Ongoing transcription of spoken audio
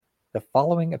The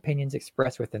following opinions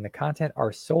expressed within the content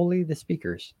are solely the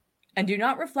speakers and do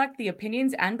not reflect the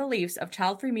opinions and beliefs of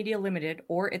Childfree Media Limited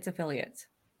or its affiliates.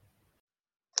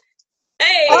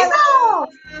 Hey! Oh,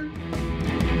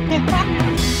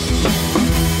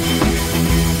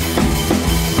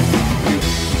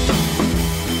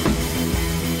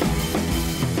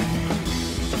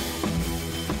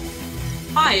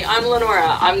 Hi, I'm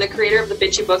Lenora. I'm the creator of The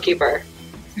Bitchy Bookkeeper.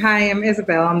 Hi, I'm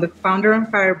Isabel. I'm the founder and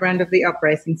firebrand of The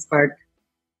Uprising Spark.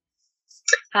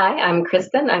 Hi, I'm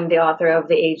Kristen. I'm the author of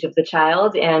The Age of the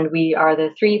Child, and we are the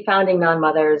three founding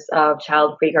non-mothers of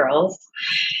Childfree Girls.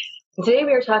 And today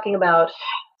we are talking about,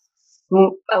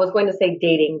 I was going to say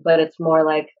dating, but it's more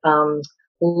like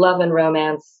love and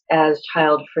romance as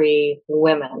child-free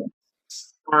women.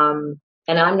 And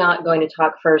I'm not going to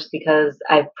talk first because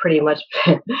I've pretty much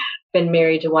been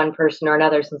married to one person or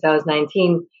another since I was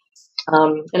 19.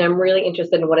 And I'm really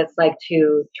interested in what it's like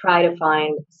to try to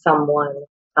find someone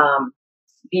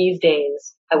these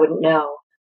days. I wouldn't know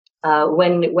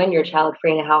when you're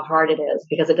child-free and how hard it is,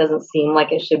 because it doesn't seem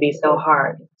like it should be so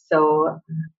hard. So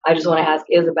I just want to ask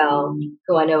Isabel,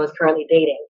 who I know is currently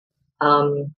dating,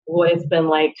 what it's been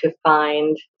like to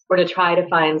find or to try to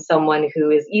find someone who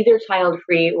is either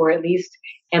child-free or at least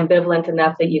ambivalent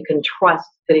enough that you can trust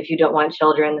that if you don't want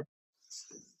children,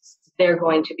 they're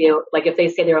going to be, like, if they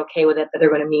say they're okay with it, that they're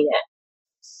going to mean it.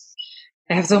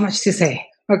 I have so much to say.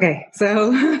 Okay,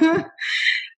 so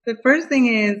the first thing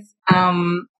is, of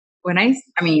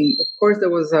course, there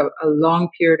was a long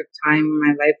period of time in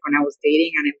my life when I was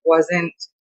dating, and it wasn't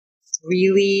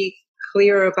really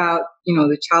clear about,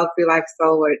 the child-free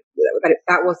lifestyle,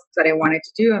 that I wanted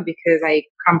to do. And because I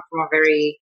come from a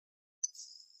very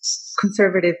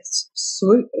conservative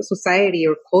society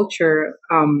or culture,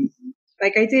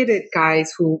 like I dated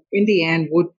guys who in the end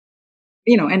would,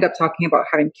 end up talking about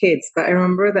having kids. But I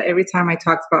remember that every time I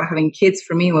talked about having kids,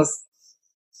 for me it was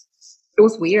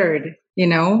weird. It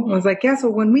was like, yeah, so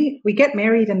when we get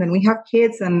married and then we have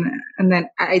kids, and then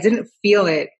I didn't feel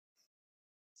it.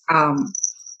 I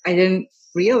didn't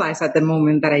realize at the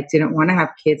moment that I didn't want to have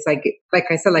kids. Like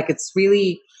I said, like it's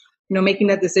really, making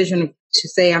that decision to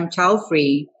say I'm child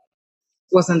free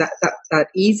wasn't that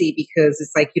easy, because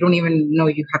it's like you don't even know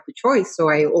you have the choice. So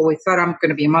I always thought I'm going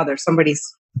to be a mother, somebody's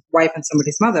wife and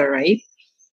somebody's mother, right?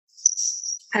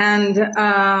 And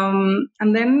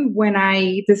then when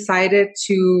I decided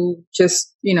to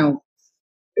just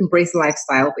embrace the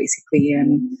lifestyle, basically,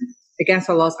 and against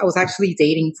all odds, I was actually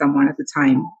dating someone at the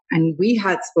time, and we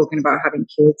had spoken about having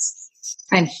kids,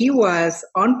 and he was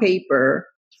on paper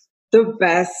the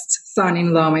best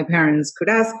son-in-law my parents could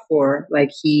ask for. Like,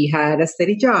 he had a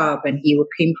steady job, and he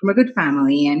came from a good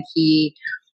family, and he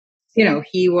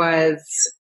was,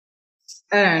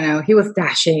 I don't know, he was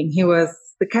dashing. He was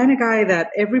the kind of guy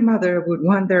that every mother would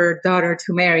want their daughter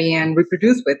to marry and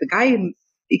reproduce with. The guy,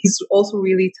 he's also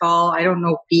really tall. I don't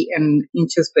know feet and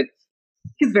inches, but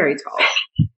he's very tall.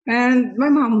 And my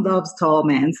mom loves tall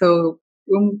men. So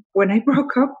when I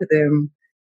broke up with him,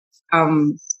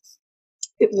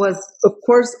 it was, of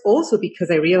course, also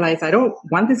because I realized I don't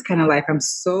want this kind of life. I'm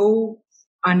so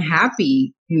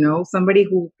unhappy, somebody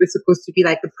who is supposed to be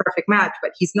like the perfect match,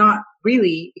 but he's not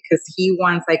really, because he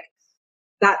wants like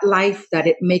that life that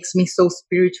it makes me so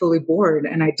spiritually bored,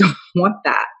 and I don't want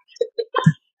that.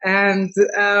 And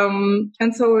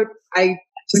so I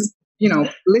just,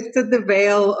 lifted the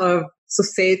veil of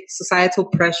societal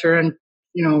pressure and,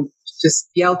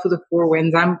 just yelled to the four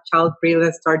winds, I'm child free,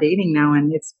 let's start dating now.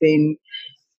 And it's been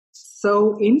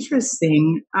so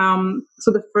interesting.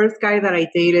 So the first guy that I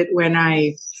dated when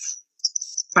I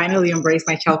finally embraced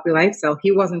my child free lifestyle,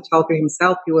 he wasn't child free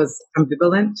himself. He was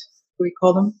ambivalent, we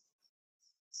call them.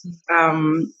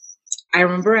 I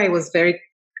remember I was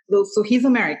so he's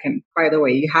American, by the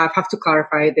way. You have to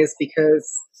clarify this,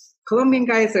 because Colombian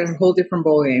guys are a whole different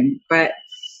ballgame, but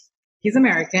he's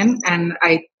American, and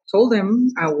I told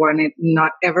him I wanted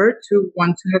not ever to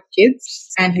want to have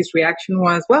kids, and his reaction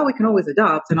was, well, we can always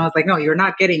adopt. And I was like, no, you're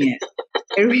not getting it.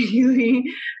 I really,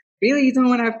 really don't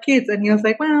want to have kids. And he was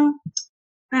like, well,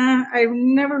 I've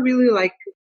never really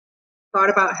thought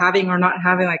about having or not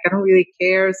having, I don't really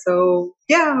care. So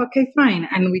yeah, okay, fine.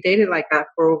 And we dated like that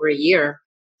for over a year.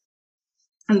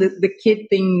 And the kid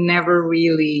thing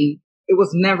it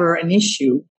was never an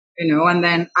issue, and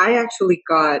then I actually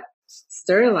got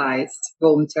sterilized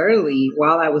voluntarily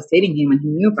while I was dating him, and he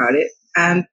knew about it,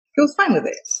 and he was fine with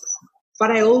it.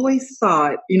 But I always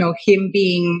thought, him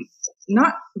being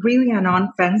not really a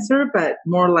non-fencer, but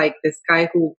more like this guy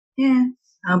who, yeah,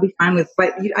 I'll be fine with,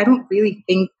 but I don't really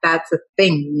think that's a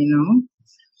thing,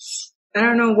 I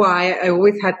don't know why. I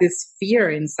always had this fear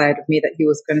inside of me that he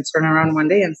was going to turn around one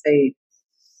day and say,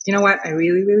 you know what, I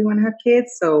really, really want to have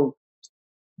kids. So,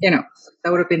 that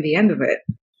would have been the end of it.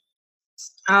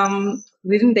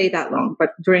 We didn't date that long, but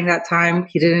during that time,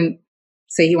 he didn't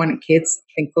say he wanted kids,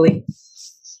 thankfully.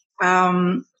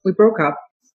 We broke up,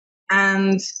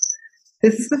 and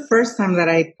this is the first time that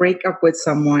I break up with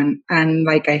someone. And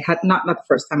like I had not the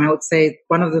first time, I would say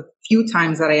one of the few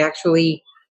times that I actually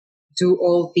do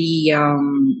all the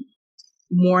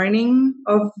mourning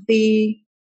of the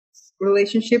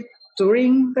relationship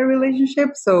during the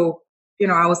relationship. So,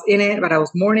 I was in it, but I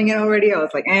was mourning it already. I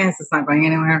was like, this is not going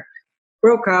anywhere.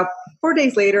 Broke up. 4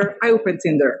 days later, I opened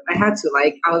Tinder. I had to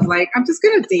I was like, I'm just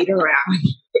going to date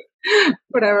around.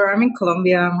 Whatever. I'm in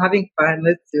Colombia. I'm having fun.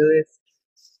 Let's do this.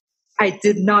 I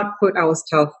did not put I was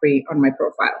child-free on my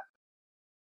profile.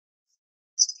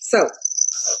 So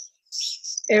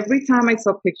every time I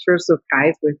saw pictures of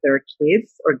guys with their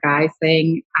kids or guys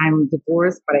saying, I'm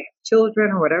divorced, but I have children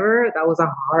or whatever, that was a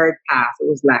hard pass. It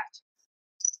was left.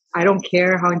 I don't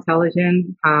care how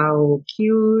intelligent, how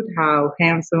cute, how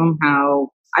handsome,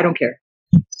 I don't care.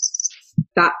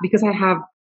 That because I have,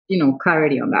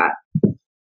 clarity on that.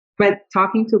 But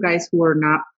talking to guys who are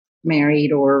not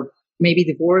married or maybe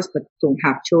divorced but don't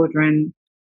have children,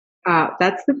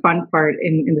 that's the fun part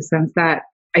in the sense that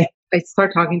I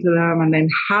start talking to them, and then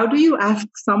how do you ask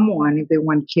someone if they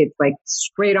want kids, like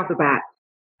straight off the bat?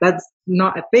 That's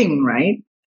not a thing, right?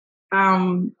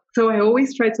 So I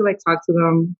always try to talk to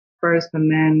them first, and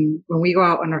then when we go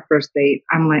out on our first date,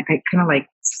 I kind of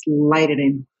slide it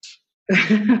in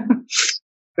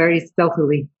very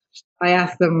stealthily. I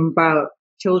ask them about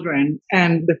children,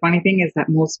 and the funny thing is that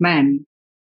most men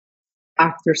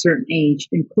after a certain age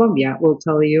in Colombia will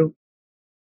tell you,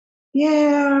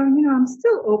 yeah, I'm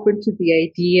still open to the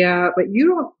idea, but you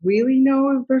don't really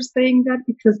know if they're saying that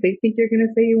because they think you're going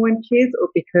to say you want kids, or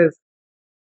because,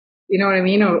 you know what I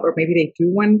mean? Or maybe they do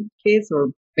want kids, or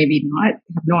maybe not.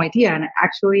 I have no idea. And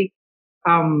actually,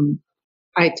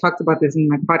 I talked about this in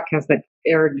my podcast that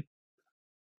aired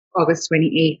August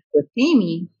 28th with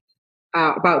Amy,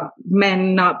 about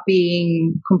men not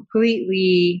being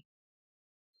completely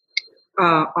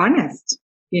honest,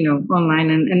 online,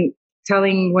 and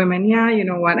telling women, yeah, you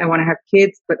know what, I want to have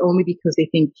kids, but only because they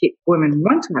think women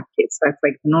want to have kids. That's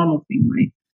like the normal thing,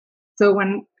 right? So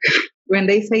when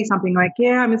they say something like,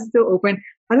 yeah, I'm still open,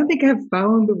 I don't think I've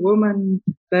found the woman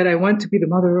that I want to be the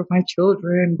mother of my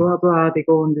children, blah, blah. They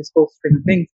go on this whole string of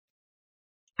things.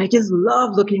 I just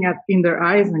love looking in their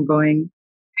eyes and going,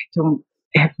 I don't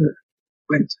ever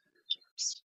want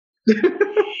to.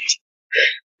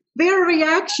 Their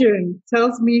reaction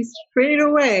tells me straight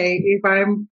away if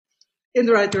I'm in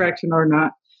the right direction or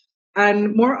not.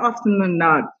 And more often than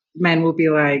not, men will be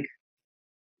like,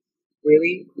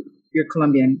 really? You're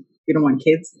Colombian. You don't want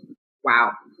kids?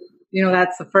 Wow.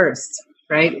 That's the first,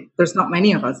 right? There's not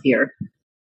many of us here.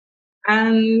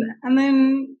 And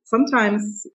then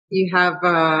sometimes you have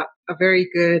a very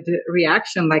good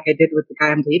reaction, like I did with the guy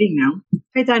I'm dating now.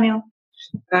 Hi, Daniel.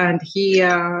 And he,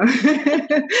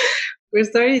 we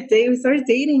started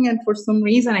dating, and for some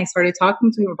reason I started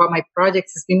talking to him about my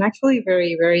projects. He's been actually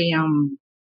very, very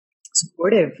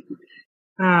supportive.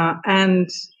 And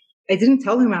I didn't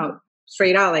tell him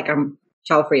straight out, like I'm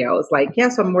child-free. I was like,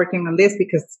 yes, I'm working on this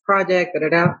because it's a project,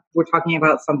 We're talking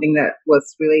about something that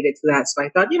was related to that. So I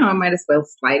thought, I might as well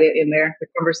slide it in there. The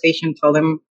conversation, tell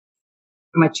him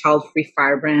I'm a child-free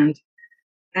firebrand.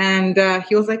 And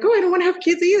he was like, oh, I don't want to have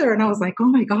kids either. And I was like, oh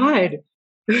my God,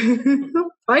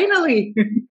 finally.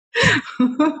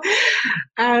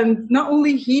 And not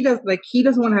only he doesn't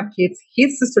want to have kids,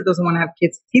 his sister doesn't want to have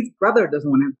kids, his brother doesn't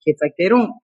want to have kids.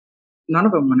 None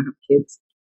of them want to have kids.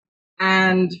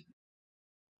 And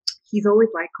he's always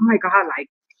like, oh my God,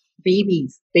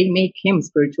 babies, they make him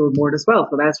spiritually bored as well.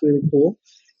 So that's really cool.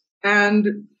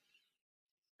 And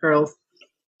girls,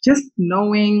 just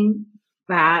knowing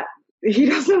that he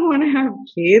doesn't want to have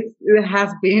kids, it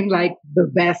has been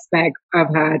the best sex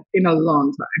I've had in a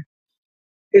long time.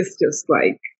 It's just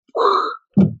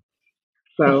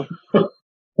so.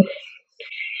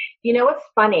 What's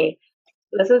funny?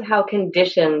 This is how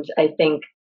conditioned I think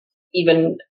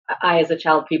even I, as a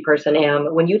child-free person,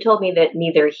 am. When you told me that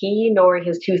neither he nor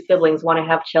his two siblings want to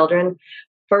have children,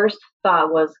 first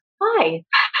thought was, why?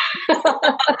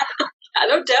 I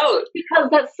don't doubt. Because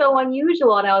that's so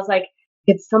unusual. And I was like,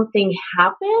 did something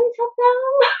happen to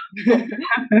them?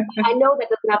 I know that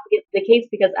doesn't have to be the case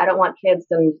because I don't want kids,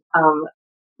 and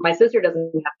my sister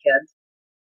doesn't have kids.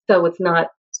 So it's not,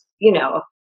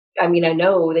 I mean, I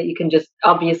know that you can just,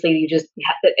 obviously,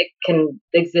 it can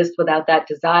exist without that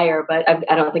desire, but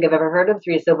I don't think I've ever heard of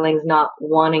three siblings not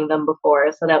wanting them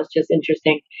before. So that was just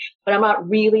interesting. But I'm not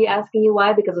really asking you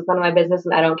why, because it's none of my business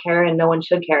and I don't care and no one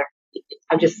should care.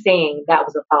 I'm just saying that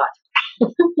was a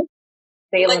thought.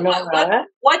 Say, Like,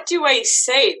 what do I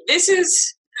say? This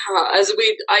is,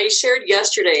 I shared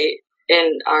yesterday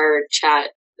in our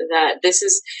chat that this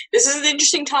is an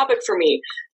interesting topic for me.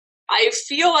 I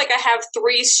feel like I have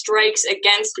 3 strikes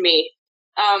against me.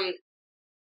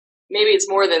 Maybe it's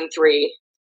more than 3.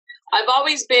 I've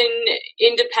always been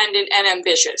independent and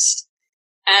ambitious.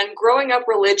 And growing up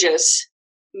religious,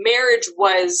 marriage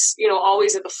was,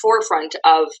 always at the forefront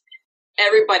of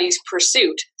everybody's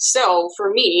pursuit. So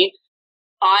for me,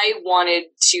 I wanted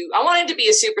to be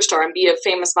a superstar and be a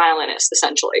famous violinist,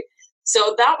 essentially.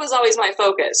 So that was always my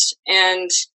focus. And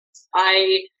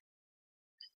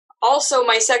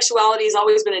my sexuality has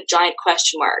always been a giant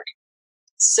question mark.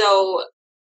 So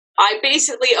I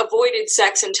basically avoided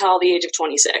sex until the age of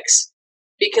 26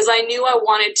 because I knew I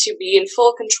wanted to be in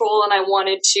full control and I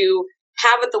wanted to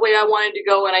have it the way I wanted to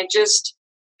go. And I just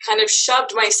kind of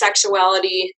shoved my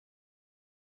sexuality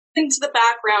into the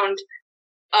background,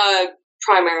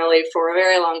 primarily for a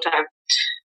very long time.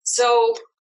 So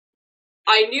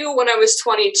I knew when I was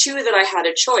 22 that I had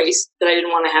a choice, that I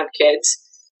didn't want to have kids.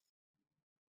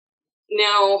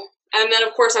 Now, and then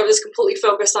of course I was completely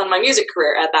focused on my music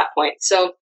career at that point.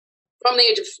 So from the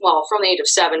age of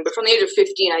 7, but from the age of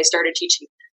 15, I started teaching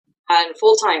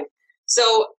full time.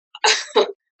 So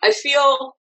I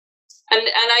feel,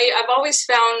 I've always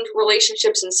found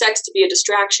relationships and sex to be a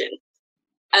distraction.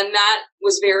 And that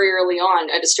was very early on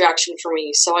a distraction for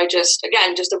me. So I just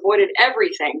avoided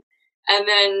everything. And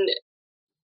then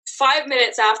 5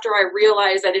 minutes after I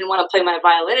realized I didn't want to play my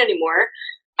violin anymore,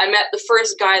 I met the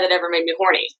first guy that ever made me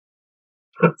horny.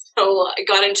 So I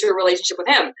got into a relationship with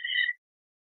him.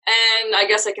 And I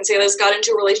guess I can say I got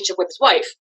into a relationship with his wife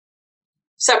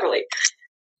separately.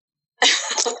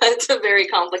 It's a very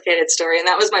complicated story. And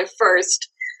that was my first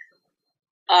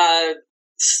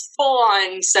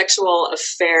full-on sexual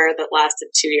affair that lasted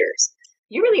 2 years.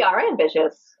 You really are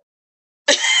ambitious.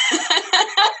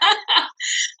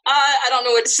 I don't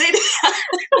know what to say to that.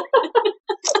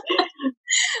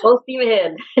 Full steam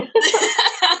ahead.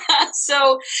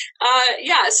 So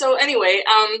anyway,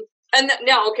 and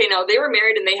now they were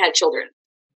married and they had children.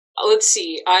 Let's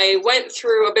see, I went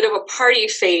through a bit of a party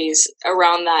phase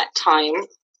around that time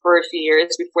for a few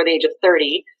years before the age of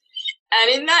 30.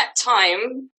 And in that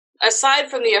time, aside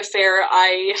from the affair,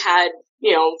 I had,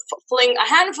 a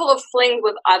handful of flings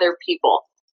with other people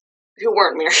who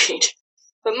weren't married.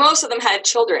 But most of them had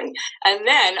children. And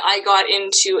then I got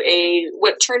into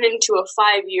what turned into a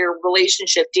 5-year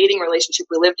dating relationship.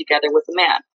 We lived together with a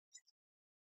man.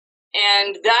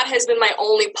 And that has been my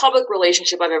only public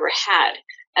relationship I've ever had.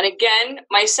 And again,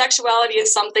 my sexuality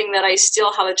is something that I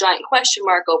still have a giant question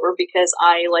mark over because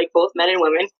I like both men and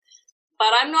women.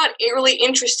 But I'm not really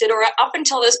interested, or up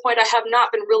until this point, I have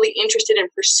not been really interested in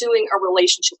pursuing a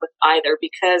relationship with either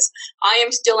because I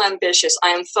am still ambitious. I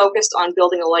am focused on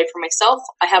building a life for myself.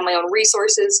 I have my own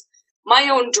resources, my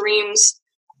own dreams.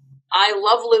 I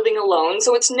love living alone.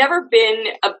 So it's never been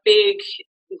a big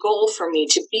goal for me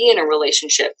to be in a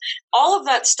relationship. All of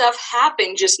that stuff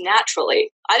happened just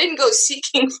naturally. I didn't go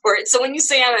seeking for it. So when you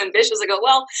say I'm ambitious, I go,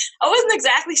 well, I wasn't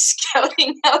exactly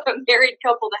scouting out a married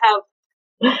couple to have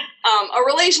a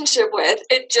relationship with.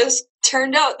 It just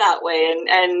turned out that way.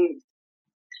 And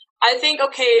I think,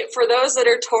 okay, for those that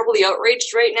are totally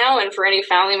outraged right now, and for any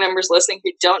family members listening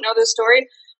who don't know this story,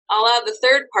 I'll add the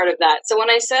third part of that. So when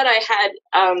I said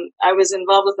I was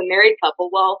involved with a married couple,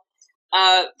 well,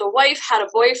 the wife had a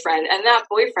boyfriend, and that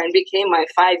boyfriend became my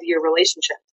 5-year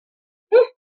relationship.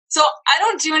 So I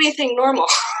don't do anything normal,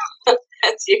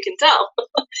 as you can tell.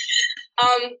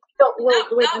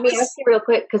 Let me ask you real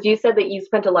quick, because you said that you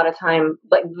spent a lot of time,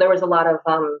 like there was a lot of,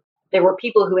 there were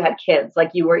people who had kids,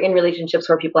 like you were in relationships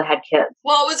where people had kids.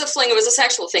 Well, it was a fling, it was a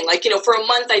sexual thing. Like, for a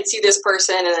month I'd see this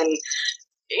person and then,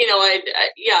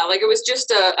 it was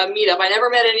just a meetup. I never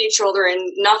met any children,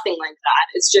 nothing like that.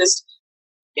 It's just,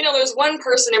 there's one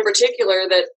person in particular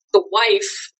that the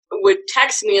wife would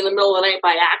text me in the middle of the night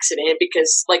by accident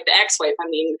because, like the ex-wife,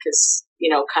 because,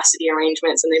 custody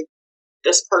arrangements, and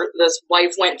this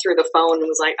wife went through the phone and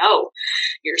was like, "Oh,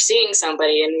 you're seeing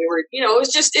somebody," and we were,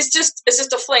 it's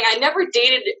just a fling. I never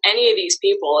dated any of these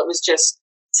people. It was just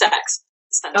sex.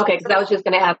 Okay, because I was just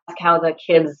going to ask how the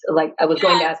kids, I was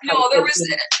going to ask how the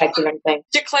kids affected anything.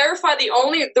 To clarify, the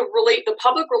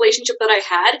public relationship that I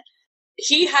had,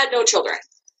 he had no children.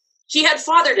 He had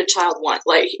fathered a child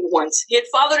once. He had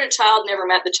fathered a child, never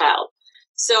met the child.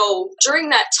 So during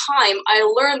that time, I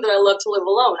learned that I love to live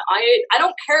alone. I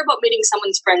don't care about meeting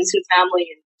someone's friends and family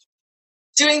and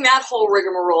doing that whole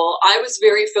rigmarole. I was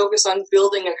very focused on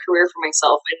building a career for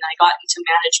myself, and I got into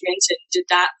management and did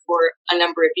that for a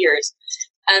number of years,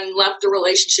 and left the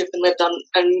relationship and lived on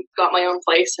and got my own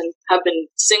place and have been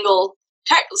single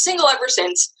ever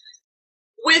since,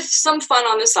 with some fun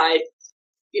on the side.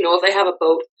 You know, if I have a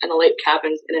boat and a lake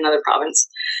cabin in another province,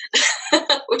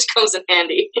 which comes in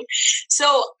handy. So,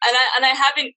 and I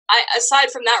haven't,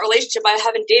 aside from that relationship, I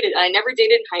haven't dated. I never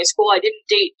dated in high school. I didn't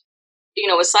date, you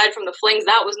know, aside from the flings,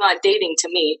 that was not dating to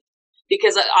me,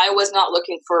 because I was not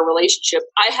looking for a relationship.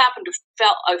 I happened to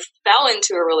fell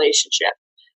into a relationship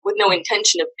with no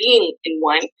intention of being in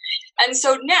one. And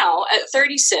so now at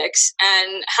 36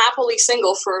 and happily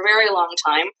single for a very long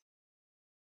time,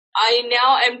 I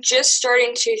now am just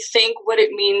starting to think what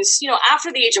it means, you know,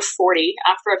 after the age of 40,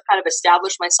 after I've kind of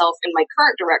established myself in my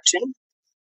current direction,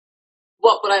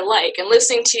 what would I like? And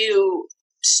listening to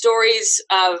stories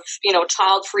of, you know,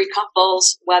 child-free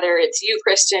couples, whether it's you,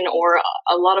 Kristen, or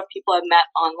a lot of people I've met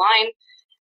online,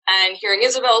 and hearing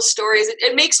Isabel's stories,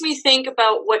 it makes me think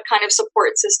about what kind of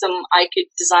support system I could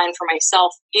design for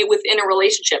myself within a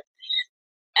relationship.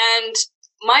 And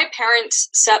my parents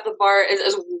set the bar,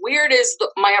 as weird as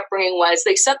my upbringing was,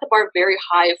 they set the bar very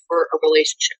high for a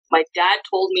relationship. My dad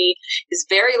told me his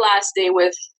very last day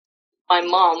with my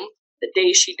mom, the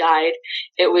day she died,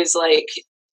 it was like,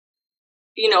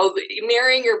 you know,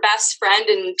 marrying your best friend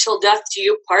and until death do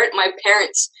you part. My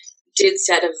parents did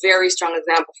set a very strong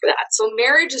example for that. So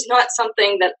marriage is not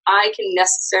something that I can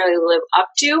necessarily live up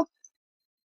to.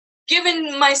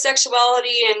 Given my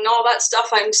sexuality and all that stuff,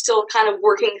 I'm still kind of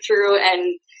working through,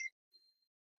 and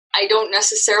I don't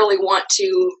necessarily want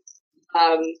to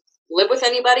live with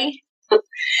anybody. And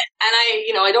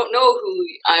I don't know who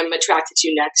I'm attracted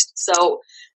to next. So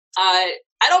I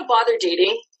don't bother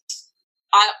dating.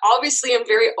 I obviously am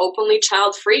very openly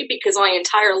child-free because my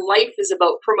entire life is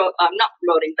about not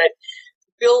promoting, but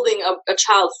building a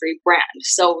child-free brand.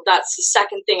 So that's the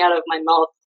second thing out of my mouth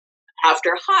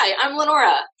after, hi, I'm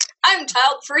Lenora. I'm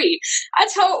child-free.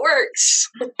 That's how it works.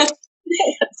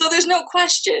 So there's no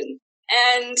question.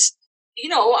 And, you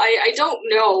know, I don't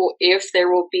know if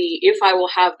I will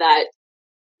have that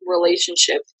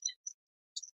relationship.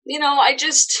 You know, I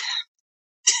just,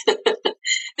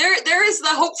 there is the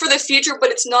hope for the future,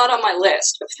 but it's not on my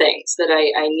list of things that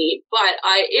I need. But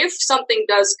if something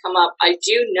does come up, I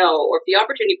do know, or if the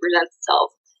opportunity presents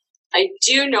itself, I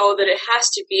do know that it has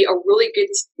to be a really good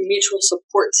mutual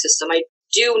support system. I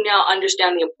do now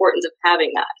understand the importance of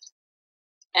having that.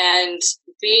 And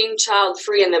being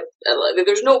child-free, and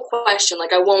there's no question,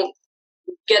 like, I won't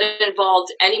get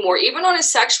involved anymore, even on a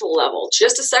sexual level,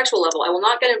 just a sexual level. I will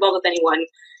not get involved with anyone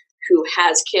who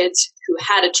has kids, who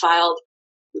had a child,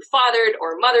 who fathered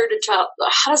or mothered a child.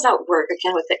 How does that work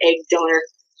again with the egg donor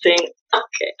thing?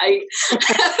 Okay, I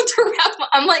have to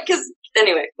I'm like, because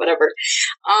anyway, whatever.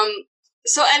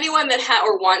 So anyone that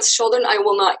or wants children, I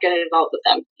will not get involved with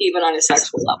them, even on a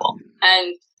sexual level.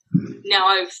 And now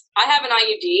I have an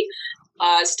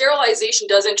IUD. Sterilization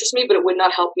does interest me, but it would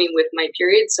not help me with my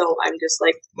period. So I'm just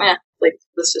like,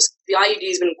 the IUD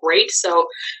has been great. So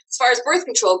as far as birth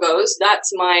control goes,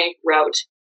 that's my route.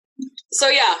 So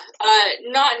yeah,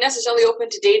 not necessarily open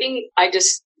to dating. I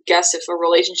just guess if a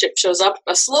relationship shows up,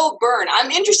 a slow burn.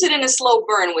 I'm interested in a slow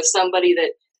burn with somebody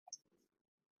that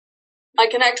I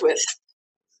connect with.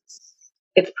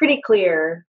 It's pretty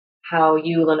clear how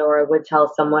you, Lenora, would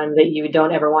tell someone that you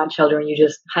don't ever want children. You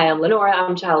just, hi, I'm Lenora,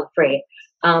 I'm child-free.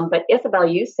 But Isabel,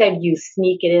 you said you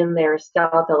sneak it in there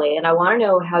stealthily, and I want to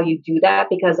know how you do that,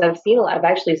 because I've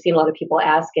actually seen a lot of people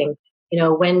asking, you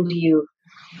know,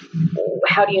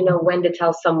 how do you know when to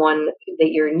tell someone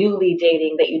that you're newly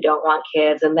dating that you don't want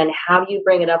kids, and then how do you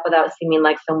bring it up without seeming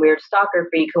like some weird stalker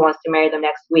freak who wants to marry them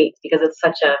next week, because it's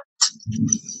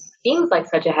seems like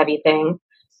such a heavy thing.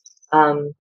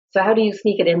 So how do you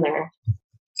sneak it in there?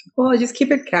 Well, I just keep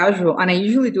it casual, and I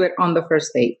usually do it on the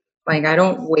first date. Like, I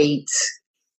don't wait.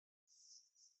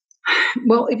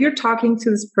 Well, if you're talking to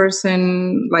this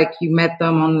person, like you met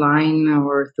them online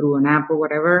or through an app or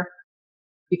whatever,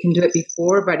 you can do it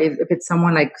before. But if it's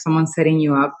someone setting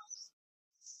you up,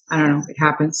 I don't know, it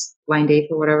happens, blind date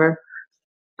or whatever.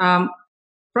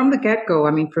 From the get-go,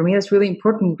 I mean, for me, that's really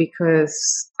important,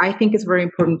 because I think it's very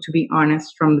important to be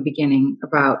honest from the beginning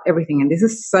about everything. And this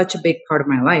is such a big part of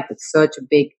my life. It's such a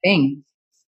big thing.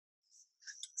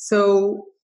 So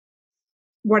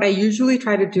what I usually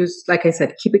try to do is, like I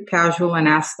said, keep it casual and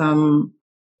ask them,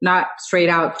 not straight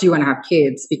out, do you want to have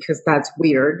kids? Because that's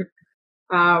weird.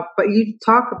 But you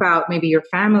talk about maybe your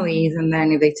families, and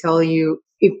then if they tell you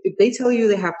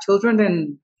they have children,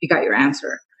 then you got your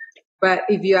answer. But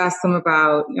if you ask them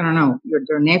about, I don't know,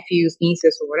 their nephews,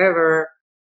 nieces, or whatever,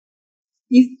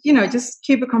 just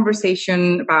keep a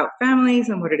conversation about families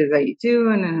and what it is that you do,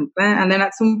 and then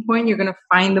at some point you're going to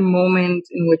find the moment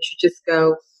in which you just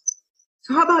go,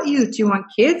 so how about you? Do you want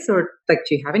kids, or like,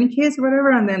 do you have any kids or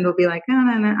whatever? And then they'll be like, no,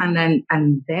 no, no. And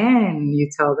then you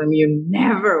tell them you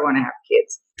never want to have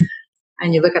kids,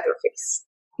 and you look at their face.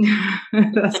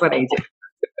 That's what I do.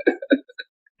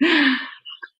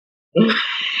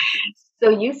 So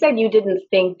you said you didn't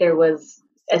think there was,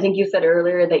 I think you said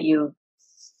earlier that you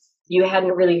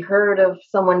hadn't really heard of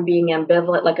someone being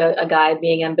ambivalent, like a guy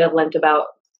being ambivalent about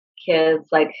kids,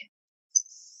 like,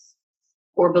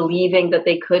 or believing that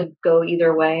they could go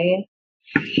either way.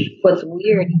 What's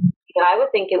weird, I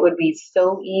would think it would be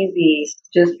so easy,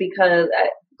 just because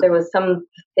there was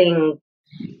something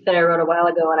that I wrote a while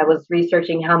ago, and I was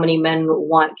researching how many men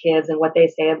want kids and what they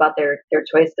say about their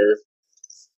choices.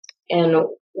 And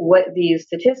what these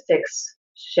statistics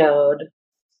showed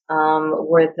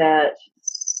were that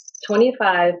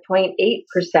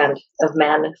 25.8% of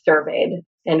men surveyed,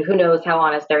 and who knows how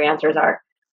honest their answers are,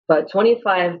 but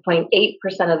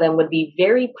 25.8% of them would be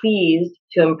very pleased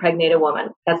to impregnate a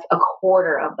woman. That's a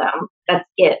quarter of them. That's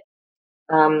it.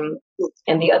 And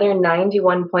the other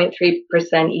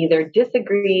 91.3% either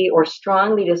disagree or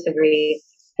strongly disagree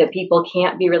that people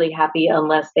can't be really happy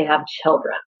unless they have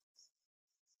children.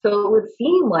 So it would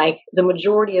seem like the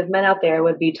majority of men out there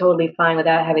would be totally fine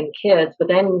without having kids. But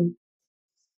then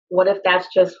what if that's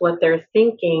just what they're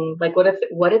thinking? Like, what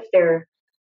if they're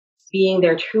being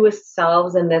their truest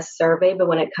selves in this survey, but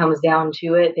when it comes down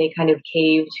to it, they kind of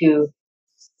cave to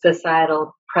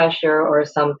societal pressure or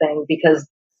something? Because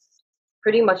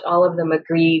pretty much all of them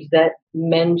agreed that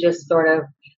men just sort of,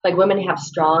 like, women have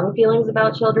strong feelings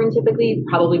about children typically,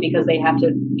 probably because they have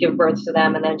to give birth to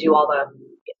them and then do all the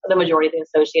majority of the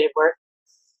associated work.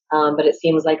 But it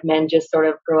seems like men just sort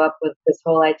of grow up with this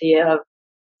whole idea of,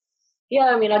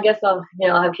 yeah, I mean, I guess I'll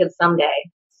have kids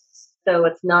someday. So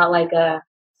it's not like a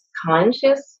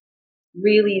conscious,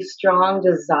 really strong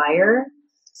desire,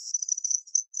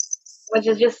 which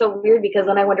is just so weird, because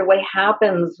then I wonder what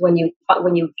happens when you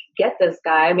get this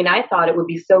guy. I mean, I thought it would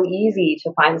be so easy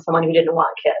to find someone who didn't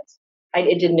want kids.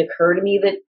 It didn't occur to me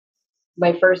that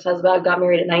my first husband got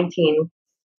married at 19.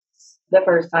 The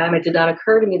first time, it did not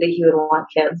occur to me that he would want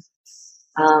kids.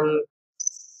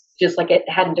 Just like it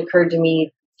hadn't occurred to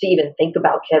me to even think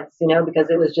about kids, because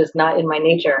it was just not in my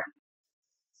nature.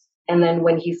 And then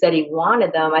when he said he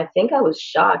wanted them, I think I was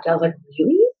shocked. I was like,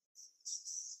 really?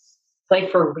 Like,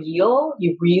 for real?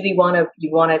 You really want to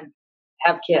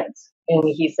have kids? And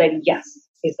he said, yes.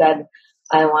 He said,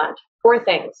 I want 4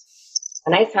 things: a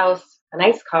nice house, a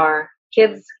nice car,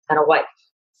 kids, and a wife.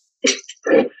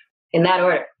 In that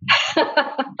order.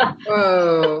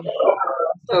 Whoa.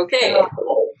 Okay.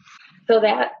 So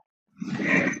that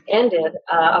ended,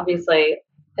 obviously.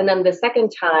 And then the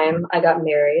second time I got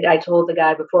married, I told the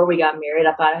guy before we got married,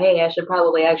 I thought, hey, I should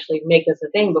probably actually make this a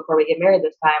thing before we get married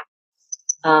this time.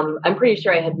 I'm pretty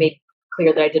sure I had made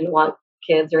clear that I didn't want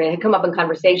kids, or it had come up in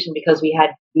conversation because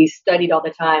we studied all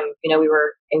the time. We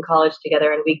were in college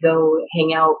together, and we'd go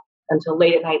hang out until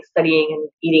late at night studying and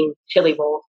eating chili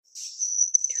bowls.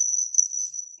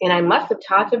 And I must have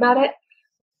talked about it,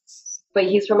 but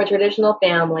he's from a traditional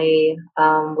family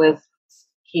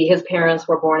his parents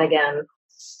were born again.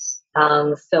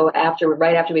 So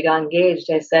right after we got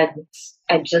engaged, I said,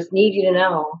 I just need you to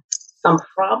know, I'm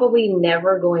probably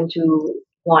never going to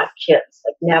want kids,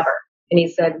 like never. And he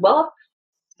said, well,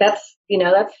 that's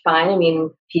fine. I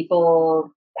mean, people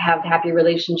have happy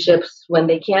relationships when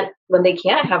they can't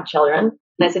have children.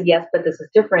 And I said, yes, but this is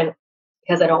different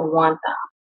because I don't want them.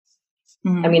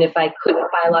 Mm-hmm. I mean, if I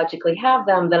couldn't biologically have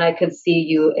them, then I could see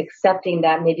you accepting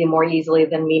that maybe more easily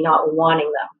than me not wanting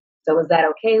them. So is that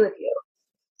okay with you?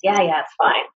 Yeah, it's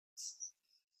fine.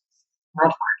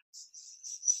 Not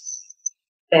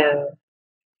fine. So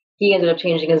he ended up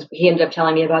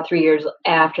telling me about 3 years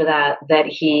after that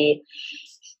he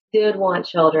did want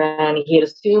children. He had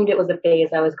assumed it was a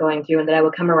phase I was going through and that I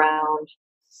would come around.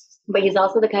 But he's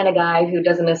also the kind of guy who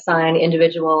doesn't assign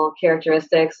individual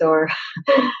characteristics or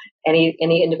any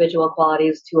individual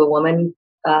qualities to a woman.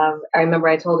 I remember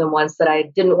I told him once that I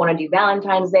didn't want to do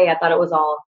Valentine's Day. I thought it was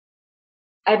all...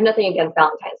 I have nothing against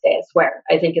Valentine's Day, I swear.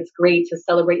 I think it's great to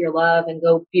celebrate your love and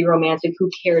go be romantic. Who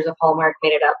cares if Hallmark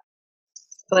made it up?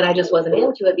 But I just wasn't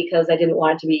into it because I didn't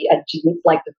like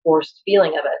the forced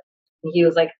feeling of it. And he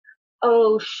was like,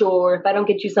 oh, sure, if I don't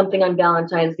get you something on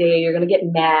Valentine's Day, you're going to get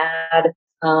mad.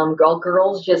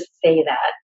 Girls just say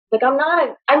that. Like,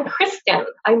 I'm Kristen.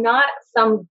 I'm not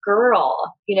some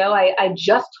girl. I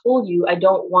just told you I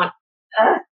don't want.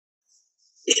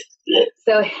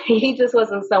 So he just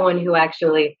wasn't someone who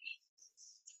actually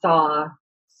saw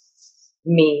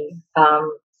me.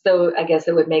 So I guess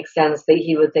it would make sense that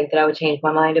he would think that I would change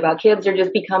my mind about kids, or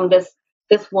just become this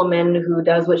woman who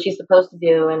does what she's supposed to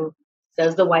do and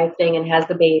does the wife thing and has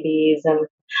the babies. And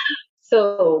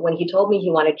so when he told me he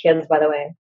wanted kids, by the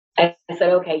way, I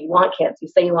said, okay, you want kids. You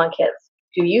say you want kids.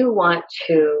 Do you want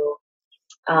to,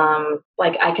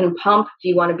 I can pump? Do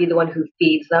you want to be the one who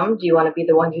feeds them? Do you want to be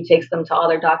the one who takes them to all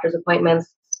their doctor's appointments?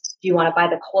 Do you want to buy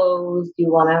the clothes? Do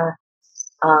you want to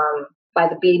buy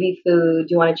the baby food?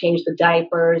 Do you want to change the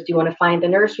diapers? Do you want to find the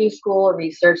nursery school,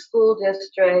 research school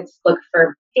districts, look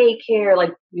for daycare?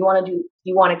 Like, you want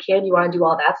a kid? You want to do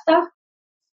all that stuff?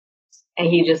 And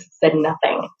he just said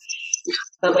nothing.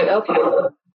 So I was like, okay.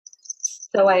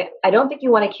 So I don't think you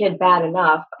want a kid bad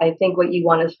enough. I think what you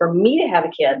want is for me to have a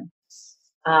kid,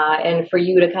 and for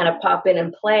you to kind of pop in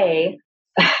and play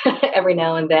every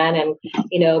now and then, and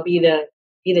be the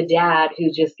dad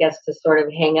who just gets to sort of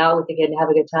hang out with the kid and have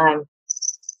a good time.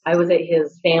 I was at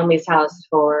his family's house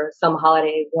for some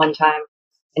holiday one time,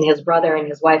 and his brother and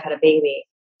his wife had a baby.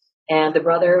 And the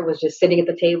brother was just sitting at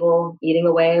the table eating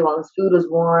away while his food was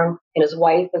warm, and his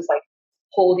wife was like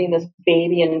holding this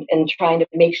baby and trying to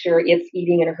make sure it's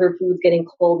eating and her food's getting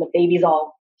cold. The baby's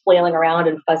all flailing around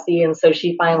and fussy. And so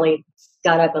she finally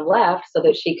got up and left so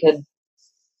that she could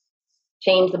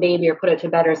change the baby or put it to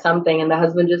bed or something. And the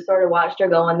husband just sort of watched her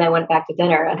go, and then went back to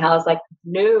dinner. And I was like,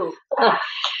 no,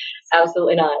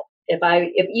 absolutely not.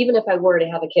 Even if I were to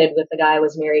have a kid with the guy I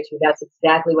was married to, that's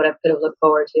exactly what I could have looked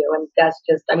forward to. And that's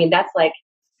just, that's like,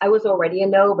 I was already a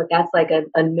no, but that's like a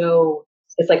no.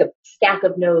 It's like a stack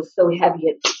of no's so heavy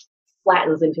it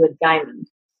flattens into a diamond.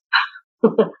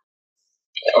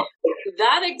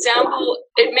 That example,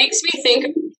 it makes me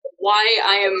think why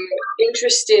I am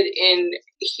interested in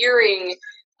hearing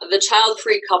the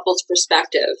child-free couple's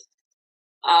perspective.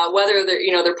 Whether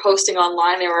they're posting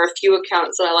online. There are a few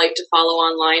accounts that I like to follow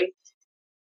online.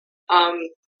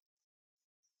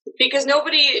 Because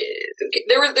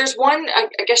there's one, I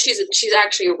guess she's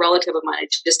actually a relative of mine, a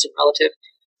distant relative.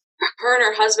 Her and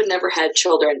her husband never had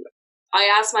children. I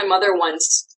asked my mother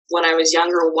once when I was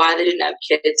younger why they didn't have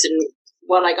kids, and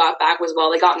what I got back was,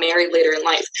 well, they got married later in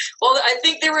life. Well, I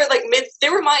think they were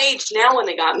my age now when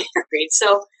they got married.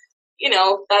 So,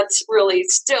 that's really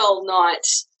still not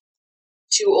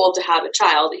too old to have a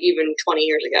child, even 20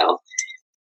 years ago.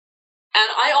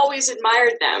 And I always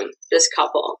admired them, this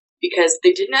couple, because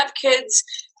they didn't have kids.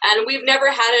 And we've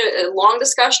never had a long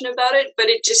discussion about it, but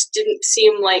it just didn't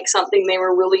seem like something they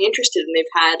were really interested in. They've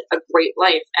had a great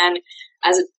life. And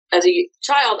as a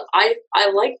child, I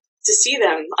liked to see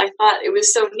them. I thought it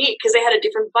was so neat because they had a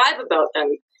different vibe about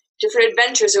them, different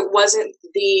adventures. It wasn't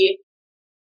the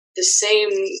same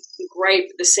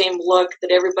gripe, the same look that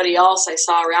everybody else I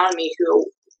saw around me who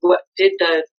did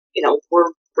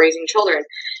were raising children.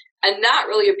 And that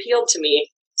really appealed to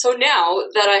me. So now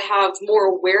that I have more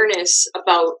awareness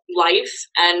about life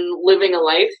and living a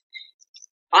life,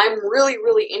 I'm really,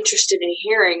 really interested in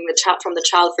hearing from the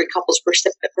child-free couple's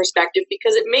perspective,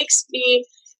 because it makes me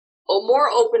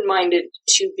more open-minded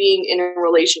to being in a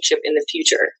relationship in the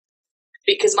future.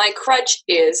 Because my crutch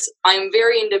is I'm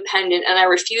very independent and I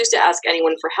refuse to ask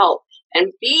anyone for help.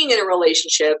 And being in a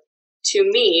relationship, to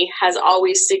me, has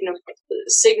always signaled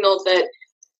that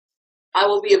I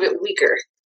will be a bit weaker.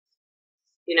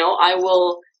 I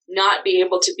will not be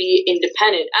able to be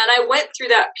independent. And I went through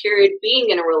that period being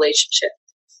in a relationship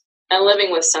and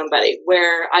living with somebody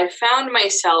where I found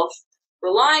myself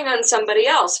relying on somebody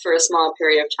else for a small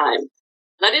period of time. And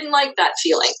I didn't like that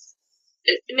feeling.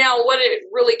 Now, what it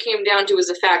really came down to was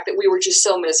the fact that we were just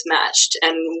so mismatched,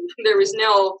 and there was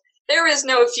no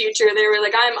future. They were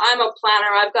like, I'm a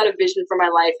planner. I've got a vision for my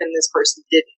life, and this person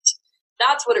didn't.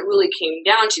 That's what it really came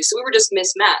down to. So we were just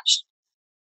mismatched.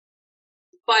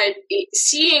 But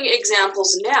seeing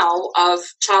examples now of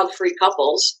child-free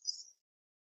couples,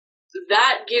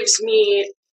 that gives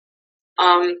me,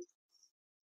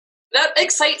 that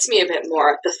excites me a bit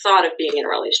more, the thought of being in a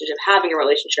relationship, having a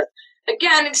relationship.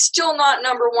 Again, it's still not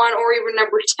number 1 or even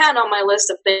number 10 on my list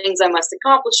of things I must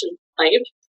accomplish in life.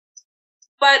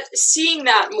 But seeing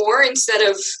that more instead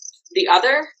of the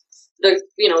other, the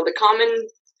common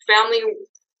family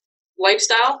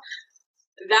lifestyle,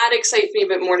 that excites me a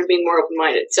bit more to being more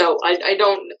open-minded. So I'm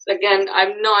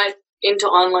not into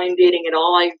online dating at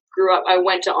all. I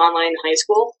went to online high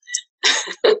school.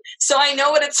 So I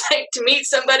know what it's like to meet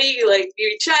somebody, like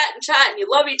you chat and you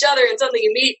love each other, and suddenly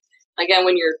you meet Again,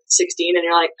 when you're 16 and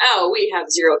you're like, oh, we have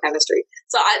zero chemistry.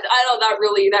 So I know that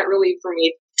really for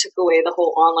me took away the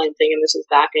whole online thing, and this was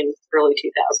back in early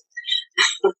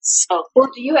 2000. So, well,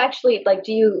 do you actually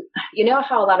you know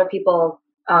how a lot of people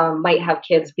might have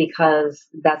kids because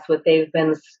that's what they've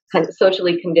been kind of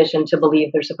socially conditioned to believe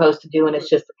they're supposed to do, and it's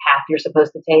just the path you're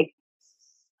supposed to take.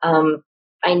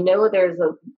 I know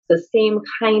the same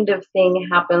kind of thing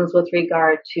happens with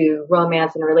regard to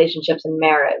romance and relationships and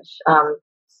marriage.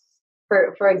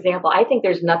 For example, I think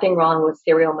there's nothing wrong with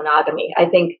serial monogamy. I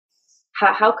think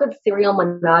how could serial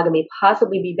monogamy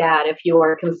possibly be bad if you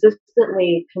are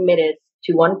consistently committed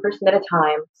to one person at a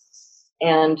time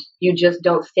and you just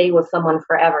don't stay with someone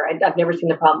forever? I've never seen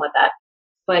the problem with that.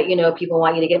 But, people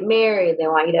want you to get married. They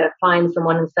want you to find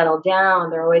someone and settle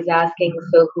down. They're always asking,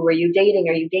 so who are you dating?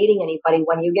 Are you dating anybody?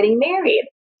 When are you getting married?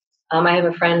 I have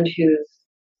a friend who's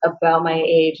about my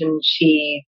age, and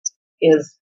she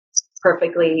is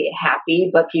perfectly happy,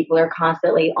 but people are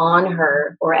constantly on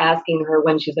her or asking her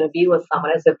when she's going to be with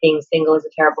someone, as if being single is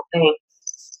a terrible thing.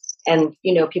 And,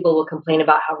 people will complain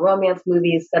about how romance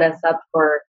movies set us up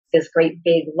for this great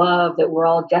big love that we're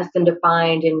all destined to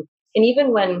find. And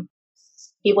even when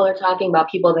people are talking about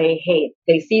people they hate,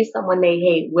 they see someone they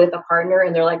hate with a partner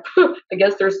and they're like, I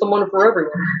guess there's someone for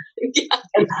everyone. Yeah.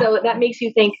 And so that makes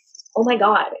you think, oh my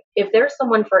God, if there's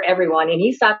someone for everyone and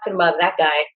he's talking about that guy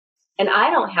and I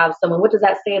don't have someone, what does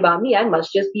that say about me? I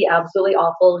must just be absolutely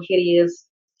awful, hideous,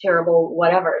 terrible,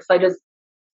 whatever. So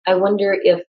I wonder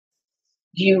if,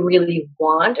 do you really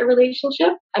want a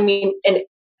relationship? I mean, and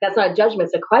that's not a judgment,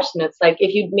 it's a question. It's like,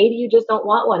 maybe you just don't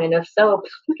want one. And if so,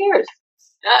 who cares?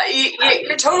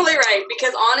 You're totally right,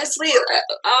 because honestly,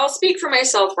 I'll speak for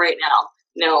myself right now.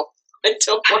 No, I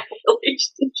don't want a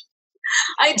relationship.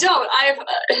 I don't.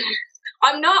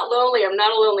 I'm not lonely. I'm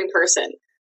not a lonely person.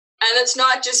 And it's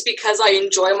not just because I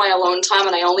enjoy my alone time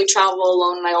and I only travel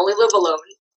alone and I only live alone.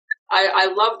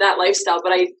 I love that lifestyle,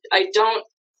 but I don't.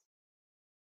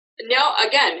 Now,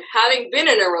 again, having been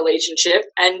in a relationship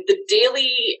and the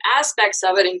daily aspects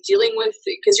of it and dealing with,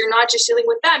 because you're not just dealing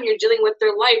with them, you're dealing with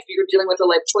their life, you're dealing with their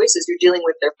life choices, you're dealing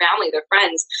with their family, their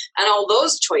friends, and all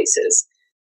those choices.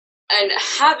 And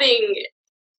having,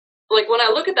 like, when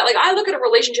I look at that, like, I look at a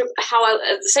relationship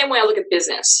the same way I look at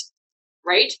business,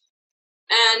 right?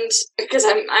 And because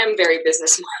I'm very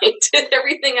business minded,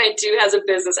 everything I do has a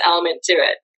business element to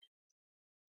it.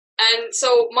 And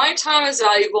so my time is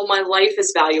valuable, my life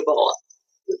is valuable.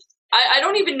 I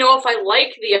don't even know if I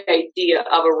like the idea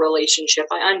of a relationship.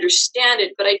 I understand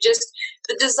it, but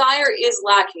the desire is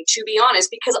lacking, to be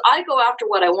honest, because I go after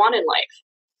what I want in life.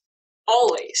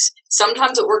 Always.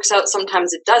 Sometimes it works out,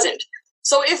 sometimes it doesn't.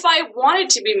 So if I wanted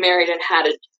to be married and had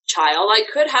a child, I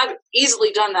could have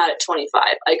easily done that at 25.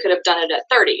 I could have done it at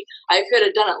 30. I could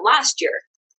have done it last year.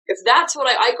 If that's what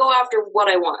I go after what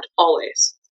I want,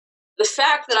 always. The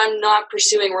fact that I'm not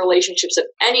pursuing relationships of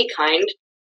any kind,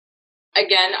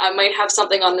 again, I might have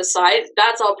something on the side.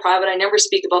 That's all private. I never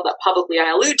speak about that publicly.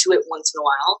 I allude to it once in a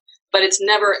while, but it's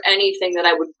never anything that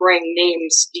I would bring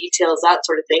names, details, that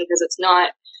sort of thing, because it's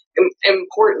not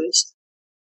important,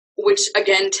 which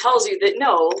again tells you that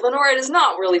no, Lenora does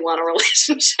not really want a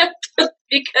relationship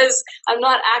because I'm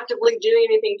not actively doing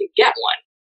anything to get one.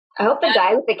 I hope the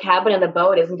guy with the cabin and the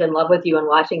boat isn't in love with you and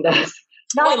watching this.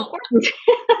 Not important.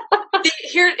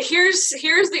 Here's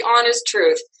the honest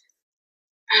truth.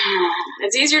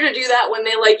 It's easier to do that when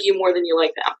they like you more than you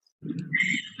like them.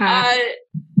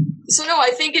 So no,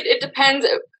 I think it depends.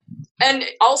 And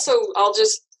also, I'll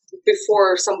just,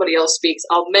 before somebody else speaks,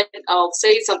 I'll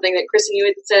say something that Kristen, you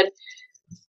had said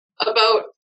about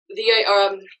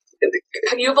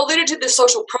you've alluded to the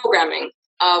social programming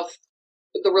of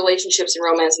the relationships and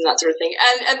romance and that sort of thing.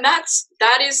 And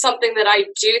that is something that I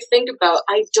do think about.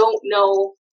 I don't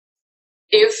know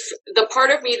if the part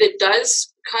of me that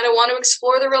does kind of want to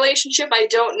explore the relationship, I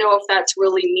don't know if that's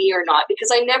really me or not,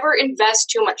 because I never invest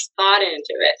too much thought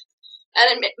into it.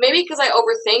 And maybe because I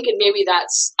overthink, and maybe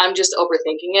I'm just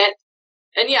overthinking it.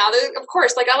 And yeah, of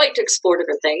course, like, I like to explore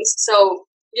different things. So,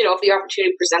 if the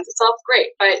opportunity presents itself, great.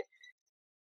 But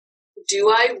do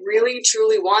I really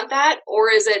truly want that?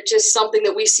 Or is it just something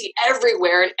that we see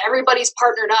everywhere and everybody's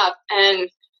partnered up? And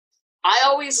I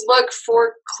always look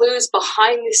for clues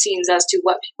behind the scenes as to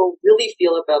what people really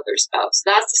feel about their spouse.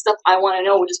 That's the stuff I want to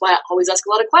know, which is why I always ask a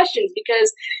lot of questions,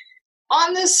 because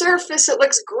on the surface it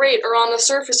looks great, or on the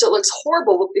surface it looks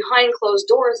horrible, but behind closed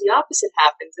doors the opposite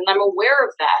happens, and I'm aware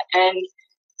of that. And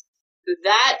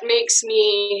that makes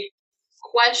me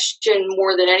question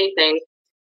more than anything,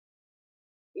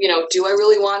 do I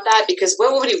really want that? Because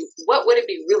what would it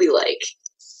be really like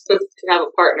to have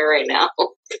a partner right now?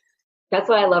 That's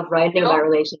why I love writing about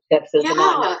relationships. Is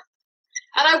yeah.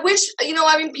 And I wish,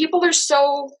 people are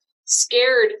so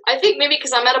scared. I think maybe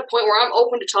because I'm at a point where I'm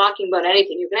open to talking about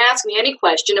anything. You can ask me any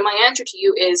question, and my answer to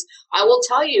you is, I will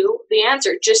tell you the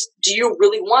answer. Just, do you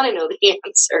really want to know the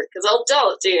answer? Because I'll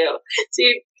tell it to you.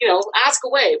 So, ask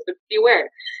away, but beware.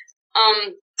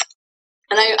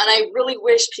 And I really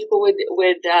wish people would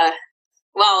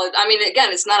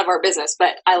again, it's none of our business,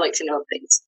 but I like to know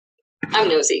things. I'm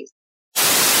nosy.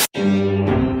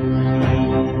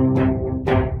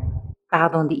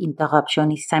 Pardon the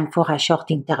interruption. It's time for a short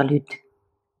interlude.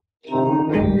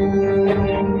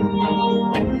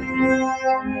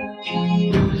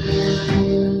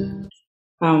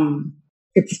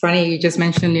 It's funny you just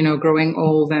mentioned, growing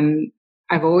old, and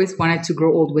I've always wanted to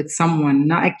grow old with someone,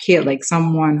 not a kid, like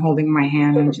someone holding my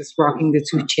hand and just rocking the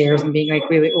two chairs and being like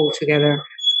really old together.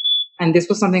 And this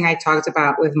was something I talked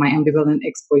about with my ambivalent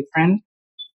ex-boyfriend.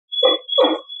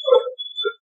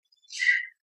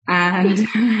 And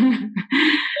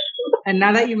and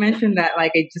now that you mentioned that,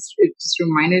 like, it just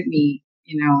reminded me,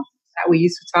 that we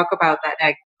used to talk about that,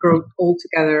 like, grow old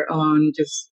together alone,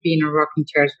 just being in a rocking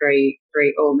chair is very,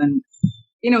 very old. And,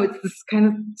 it's this kind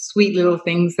of sweet little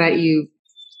things that you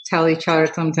tell each other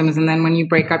sometimes. And then when you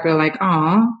break up, you're like,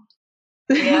 aw.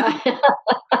 Yeah.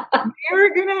 Never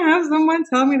gonna have someone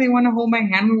tell me they want to hold my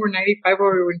hand when we're 95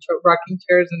 or we were in rocking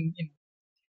chairs and,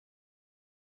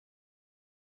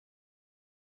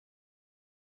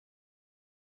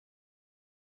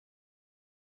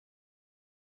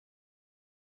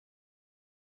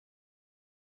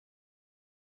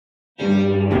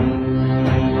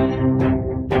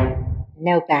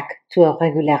 Now back to our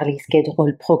regularly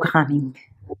scheduled programming.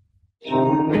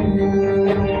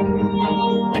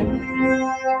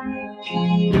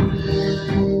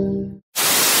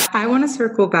 I want to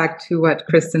circle back to what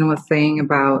Kristen was saying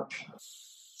about,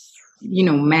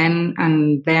 men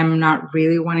and them not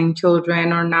really wanting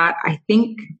children or not. I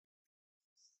think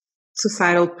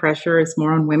societal pressure is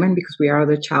more on women because we are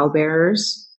the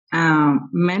childbearers.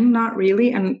 Men, not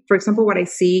really. And for example, what I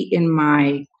see in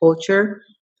my culture,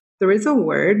 there is a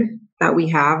word that we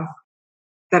have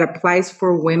that applies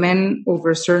for women over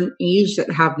a certain age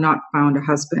that have not found a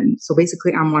husband. So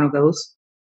basically, I'm one of those.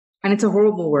 And it's a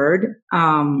horrible word.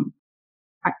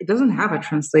 It doesn't have a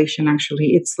translation,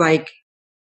 actually. It's like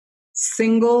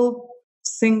single,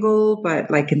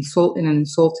 but like in an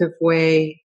insultive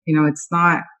way. It's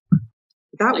not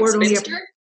that like word. Spinster?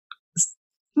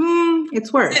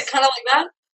 It's worse. Is it kind of like that?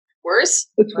 Worse?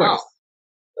 It's worse.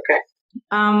 Okay.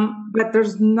 But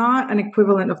there's not an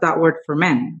equivalent of that word for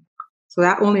men. So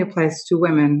that only applies to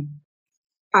women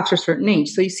after a certain age.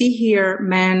 So you see here,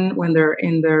 men, when they're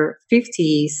in their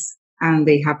 50s and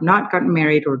they have not gotten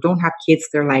married or don't have kids,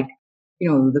 they're like,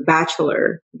 the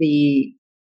bachelor, the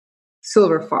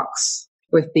silver fox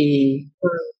with the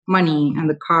money and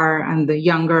the car and the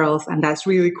young girls. And that's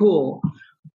really cool.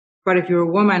 But if you're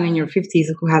a woman in your 50s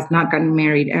who has not gotten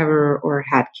married ever or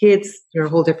had kids, you're a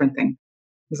whole different thing.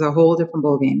 It's a whole different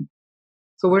ballgame.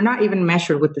 So we're not even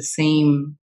measured with the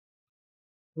same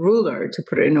ruler, to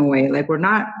put it in a way. Like,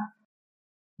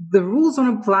 the rules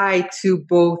don't apply to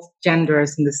both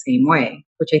genders in the same way,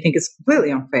 which I think is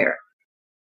completely unfair.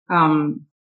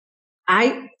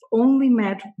 I only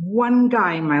met one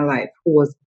guy in my life who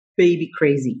was baby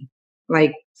crazy.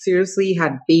 Like, seriously,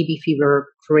 had baby fever,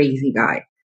 crazy guy.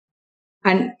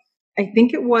 And I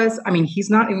think he's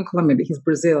not even Colombian, but he's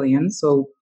Brazilian, so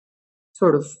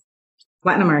sort of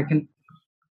Latin American.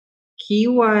 He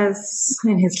was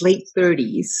in his late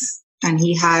 30s and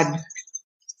he had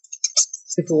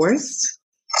divorced.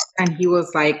 And he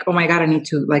was like, oh my God, I need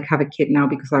to have a kid now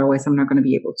because otherwise I'm not going to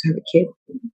be able to have a kid.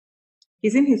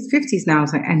 He's in his 50s now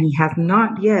and he has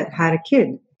not yet had a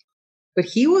kid. But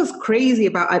he was crazy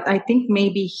about, I think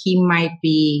maybe he might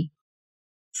be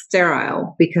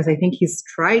sterile because I think he's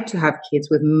tried to have kids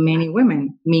with many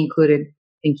women, me included.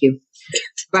 Thank you.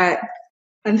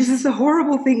 And this is a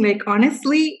horrible thing. Like,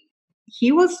 honestly,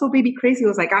 he was so baby crazy. He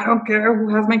was like, I don't care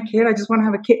who has my kid. I just want to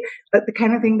have a kid. But the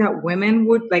kind of thing that women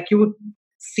you would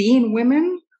see in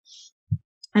women.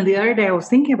 And the other day I was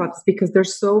thinking about this because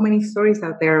there's so many stories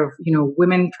out there of,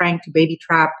 women trying to baby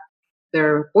trap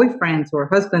their boyfriends or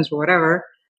husbands or whatever.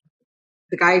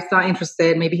 The guy's not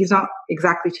interested. Maybe he's not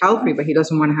exactly child-free, but he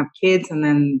doesn't want to have kids. And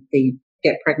then they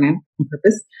get pregnant on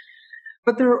purpose.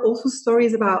 But there are also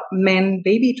stories about men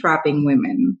baby trapping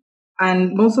women.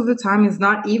 And most of the time it's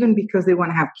not even because they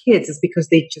want to have kids. It's because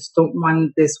they just don't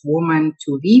want this woman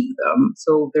to leave them.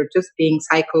 So they're just being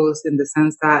psychos in the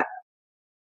sense that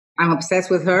I'm obsessed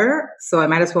with her, so I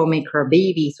might as well make her a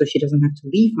baby so she doesn't have to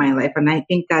leave my life. And I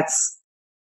think that's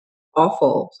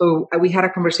awful. So we had a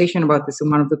conversation about this in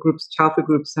one of the groups, childhood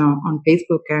groups on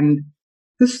Facebook, and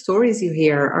the stories you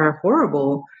hear are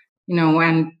horrible,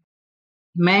 and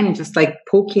men just like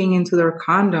poking into their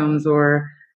condoms, or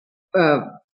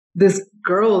this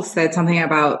girl said something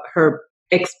about her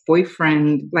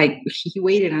ex-boyfriend, like he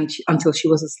waited until she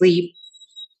was asleep,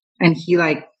 and he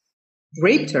like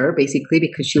raped her basically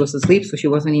because she was asleep, so this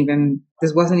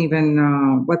wasn't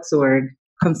even what's the word,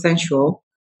 consensual.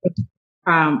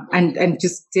 And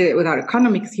just did it without a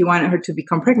condom because he wanted her to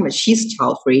become pregnant, but she's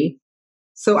child free.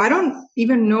 So I don't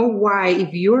even know why,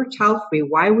 if you're child free,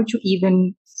 why would you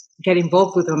even get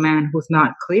involved with a man who's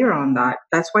not clear on that?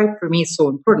 That's why for me it's so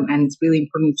important. And it's really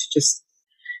important to just,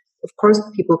 of course,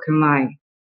 people can lie.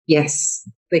 Yes,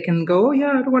 they can go, oh, yeah,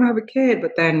 I don't want to have a kid.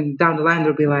 But then down the line,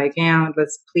 they'll be like, yeah,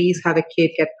 let's please have a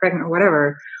kid, get pregnant or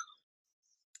whatever.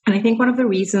 And I think one of the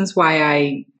reasons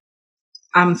why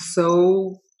I'm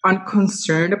so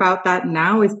unconcerned about that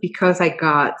now is because I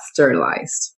got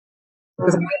sterilized.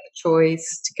 Because I had the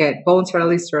choice to get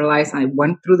voluntarily sterilized. And I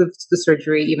went through the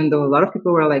surgery, even though a lot of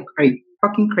people were like, are you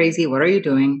fucking crazy? What are you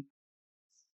doing?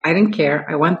 I didn't care.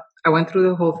 I went through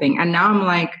the whole thing. And now I'm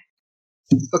like,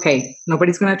 okay,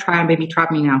 nobody's going to try and maybe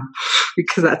trap me now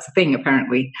because that's the thing,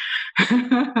 apparently.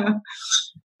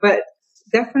 But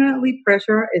definitely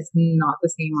pressure is not the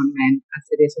same on men as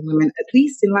it is on women, at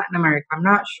least in Latin America. I'm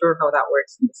not sure how that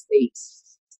works in the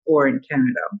States or in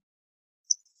Canada.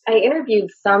 I interviewed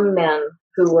some men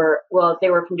who were, well,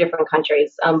 they were from different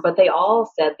countries, but they all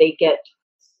said they get,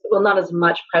 well, not as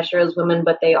much pressure as women,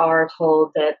 but they are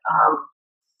told that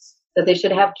that they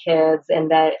should have kids, and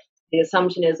that the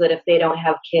assumption is that if they don't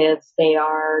have kids, they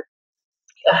are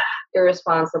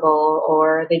irresponsible,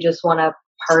 or they just want to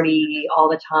party all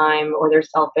the time, or they're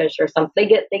selfish or something.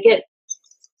 They get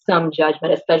some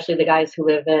judgment, especially the guys who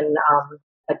live in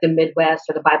like the Midwest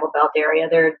or the Bible Belt area.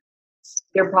 They're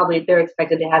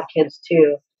expected to have kids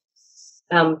too.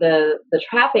 The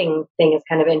trapping thing is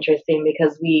kind of interesting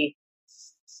because we,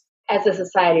 as a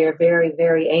society, are very,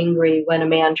 very angry when a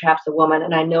man traps a woman,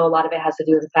 and I know a lot of it has to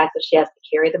do with the fact that she has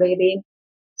to carry the baby.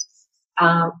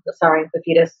 The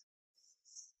fetus.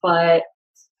 But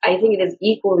I think it is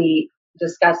equally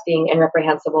disgusting and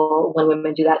reprehensible when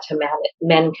women do that to men.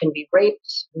 Men can be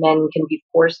raped. Men can be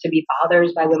forced to be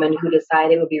fathers by women who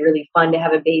decide it would be really fun to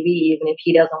have a baby, even if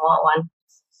he doesn't want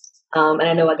one. And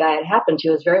I know a guy it happened to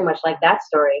is very much like that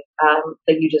story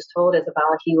that you just told,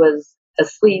 Isabella. He was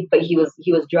asleep, but he was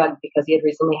drugged because he had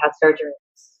recently had surgery.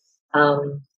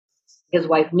 His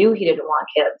wife knew he didn't want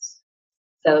kids,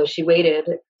 so she waited.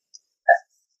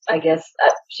 I guess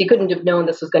she couldn't have known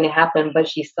this was going to happen, but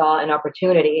she saw an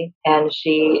opportunity, and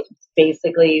she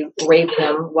basically raped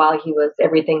him while he was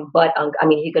everything but. I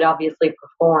mean, he could obviously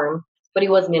perform, but he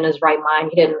wasn't in his right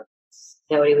mind. He didn't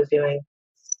know what he was doing.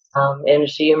 And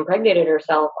she impregnated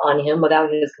herself on him without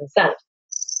his consent.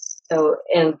 So,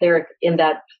 and there, in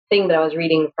that thing that I was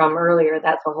reading from earlier,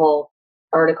 that's a whole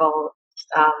article.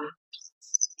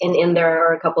 And in there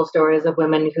are a couple stories of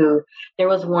women who, there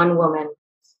was one woman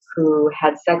who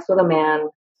had sex with a man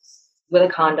with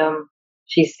a condom.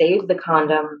 She saved the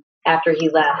condom after he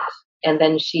left, and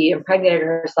then she impregnated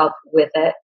herself with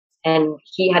it, and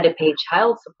he had to pay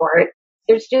child support.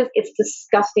 It's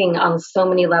disgusting on so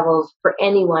many levels for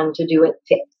anyone to do it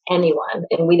to anyone.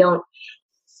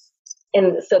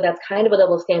 And so that's kind of a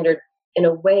double standard in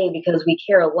a way, because we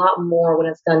care a lot more when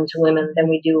it's done to women than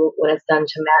we do when it's done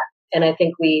to men. And I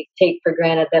think we take for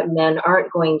granted that men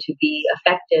aren't going to be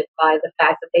affected by the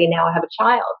fact that they now have a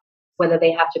child, whether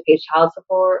they have to pay child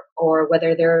support or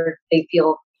whether they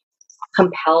feel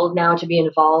compelled now to be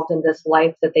involved in this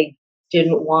life that they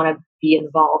didn't want to be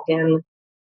involved in.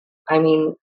 I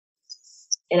mean,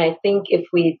 and I think if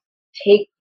we take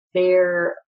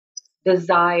their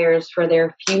desires for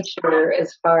their future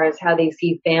as far as how they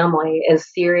see family as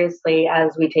seriously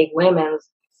as we take women's,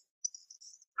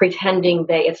 pretending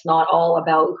that it's not all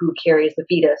about who carries the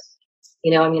fetus.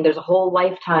 I mean, there's a whole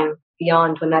lifetime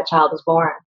beyond when that child is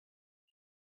born.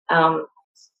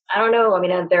 I don't know. I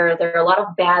mean, there are a lot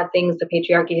of bad things the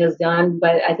patriarchy has done,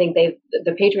 but I think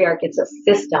the patriarchy, it's a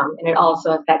system, and it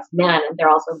also affects men, and they're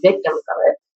also victims of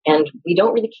it. And we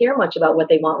don't really care much about what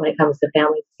they want when it comes to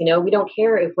families. We don't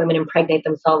care if women impregnate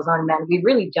themselves on men. We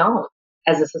really don't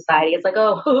as a society. It's like,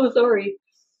 oh, sorry.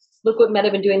 Look what men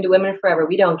have been doing to women forever.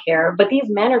 We don't care. But these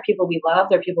men are people we love.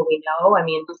 They're people we know. I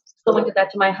mean, if someone did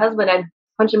that to my husband, I'd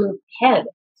punch him in the head.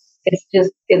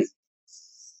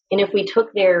 And if we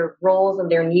took their roles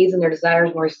and their needs and their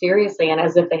desires more seriously and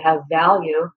as if they have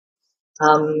value,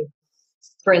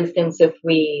 for instance, if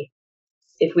we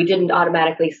didn't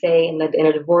automatically say in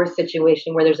a divorce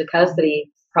situation where there's a custody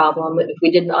problem if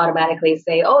we didn't automatically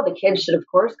say, oh, the kids should, of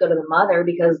course, go to the mother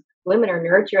because women are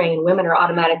nurturing and women are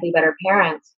automatically better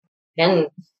parents. Men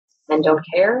don't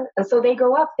care. And so they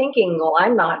grow up thinking, well,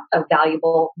 I'm not a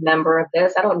valuable member of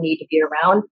this. I don't need to be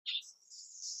around.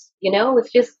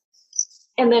 It's just,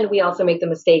 and then we also make the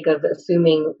mistake of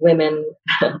assuming women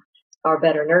are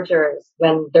better nurturers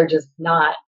when they're just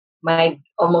not.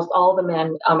 Almost all the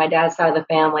men on my dad's side of the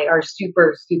family are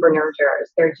super, super nurturers.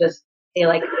 They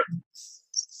like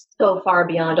so far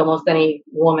beyond almost any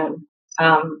woman.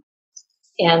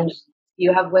 And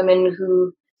you have women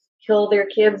who kill their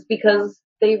kids because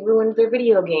they ruined their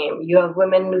video game. You have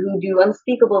women who do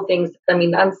unspeakable things.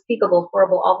 Unspeakable,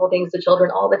 horrible, awful things to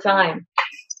children all the time.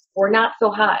 We're not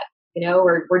so hot.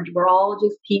 We're all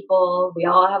just people. We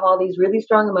all have all these really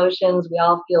strong emotions. We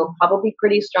all feel probably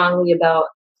pretty strongly about,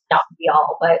 not we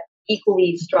all, but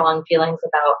equally strong feelings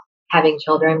about having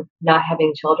children, not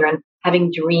having children,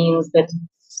 having dreams that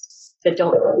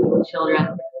don't include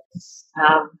children.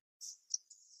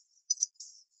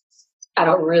 I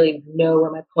don't really know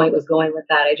where my point was going with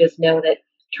that. I just know that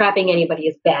trapping anybody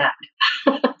is bad.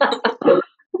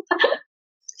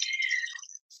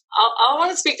 I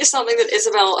want to speak to something that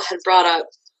Isabel had brought up.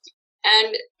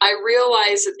 And I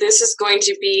realize that this is going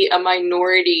to be a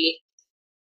minority.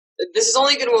 This is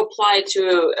only going to apply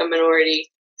to a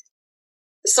minority.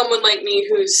 Someone like me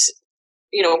who's,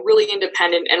 really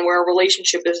independent and where a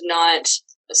relationship is not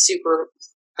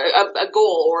a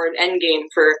goal or an end game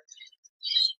for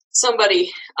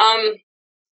somebody. And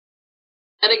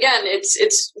again,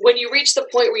 it's when you reach the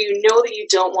point where you know that you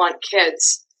don't want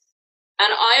kids.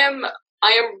 And I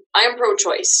am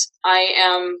pro-choice. I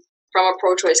am from a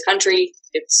pro-choice country.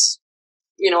 It's,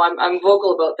 I'm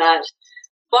vocal about that.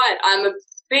 But I'm a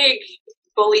big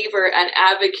believer and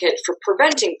advocate for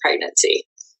preventing pregnancy.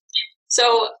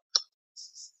 So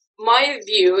my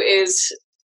view is,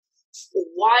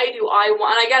 why do I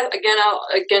want? And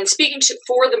I guess speaking to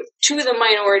the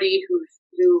minority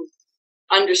who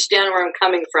understand where I'm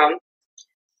coming from.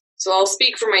 So I'll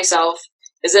speak for myself.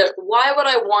 Is that why would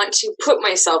I want to put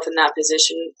myself in that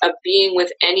position of being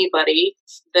with anybody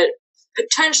that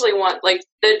potentially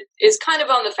that is kind of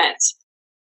on the fence,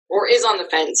 or is on the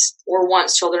fence, or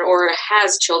wants children, or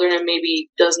has children and maybe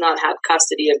does not have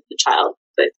custody of the child,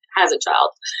 but has a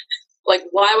child?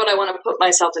 Why would I want to put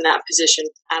myself in that position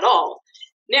at all?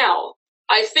 Now,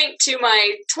 I think to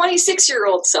my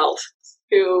 26-year-old self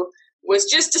who was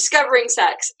just discovering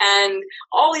sex and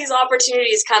all these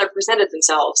opportunities kind of presented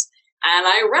themselves. And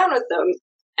I ran with them,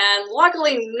 and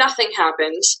luckily nothing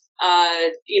happened.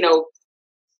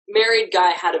 Married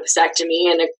guy had a vasectomy,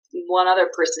 and one other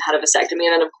person had a vasectomy,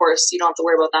 and then of course you don't have to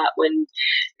worry about that when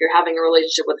you're having a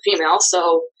relationship with a female.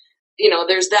 So,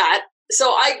 there's that.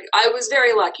 So I was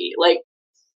very lucky.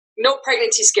 No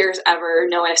pregnancy scares ever,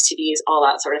 no STDs, all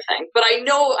that sort of thing. But I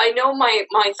know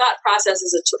my thought process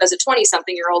as a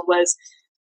 20-something-year-old was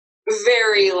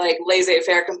very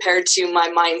laissez-faire compared to my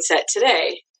mindset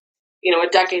today. A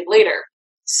decade later.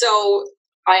 So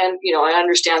I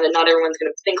understand that not everyone's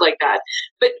going to think like that.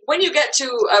 But when you get to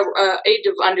a age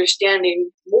of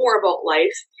understanding more about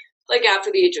life,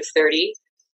 after the age of 30,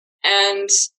 and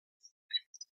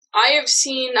I have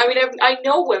seen, I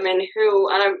know women who,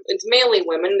 and it's mainly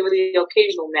women with the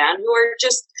occasional man, who are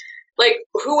just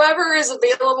whoever is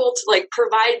available to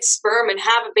provide sperm and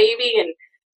have a baby, and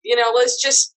let's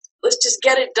just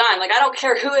get it done. I don't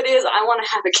care who it is, I want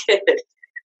to have a kid.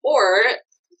 Or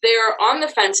they're on the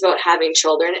fence about having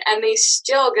children and they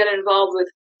still get involved with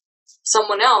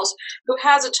someone else who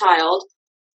has a child,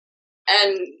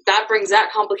 and that brings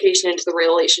that complication into the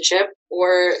relationship.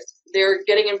 Or they're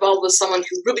getting involved with someone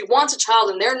who really wants a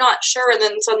child and they're not sure, and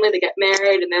then suddenly they get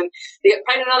married, and then they get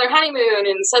pregnant on their honeymoon,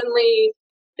 and suddenly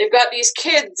they've got these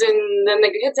kids, and then the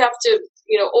kids have to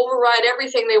override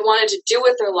everything they wanted to do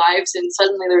with their lives, and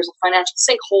suddenly there's a financial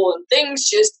sinkhole and things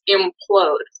just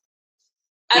implode.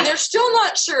 And they're still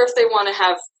not sure if they want to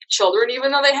have children,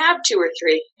 even though they have 2 or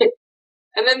 3.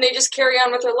 And then they just carry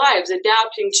on with their lives,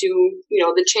 adapting to,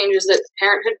 the changes that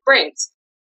parenthood brings.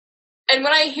 And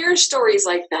when I hear stories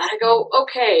like that, I go,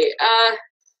 okay,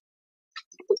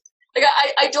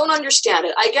 I don't understand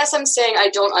it. I guess I'm saying I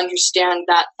don't understand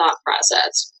that thought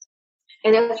process.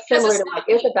 And that's similar to what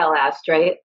Isabel asked,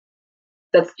 right?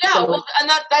 That's well, and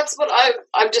that's what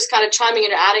I'm just kind of chiming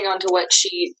in and adding on to what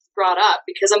she brought up,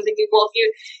 because I'm thinking, well,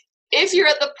 if you're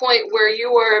at the point where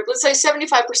you are, let's say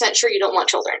 75% sure you don't want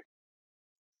children,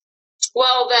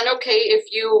 well then okay, if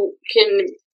you can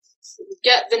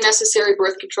get the necessary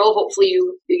birth control, hopefully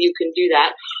you can do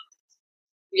that.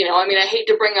 I hate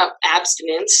to bring up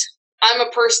abstinence. I'm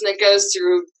a person that goes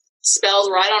through spells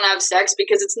where I don't have sex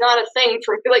because it's not a thing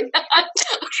for me like that.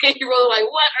 Okay, you're really like,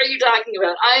 what are you talking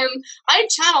about? I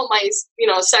channel my,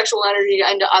 sexual energy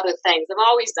into other things. I've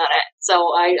always done it.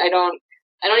 So I don't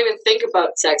even think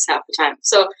about sex half the time.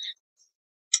 So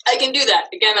I can do that.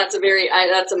 Again, that's a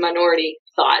minority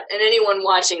thought. And anyone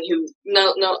watching who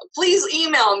no, please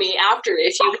email me after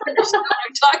if you understand what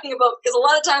I'm talking about, because a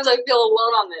lot of times I feel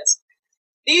alone on this.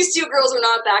 These two girls are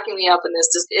not backing me up in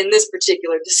this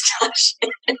particular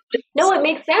discussion. No, it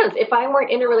makes sense. If I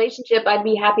weren't in a relationship, I'd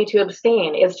be happy to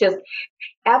abstain. It's just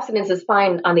abstinence is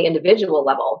fine on the individual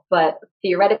level, but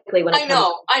theoretically, when it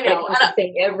comes to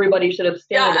saying everybody should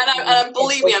abstain, and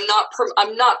believe me, I'm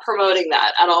not promoting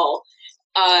that at all.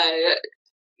 I'm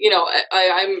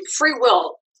free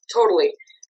will totally,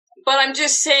 but I'm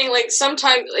just saying, like,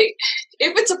 sometimes, like,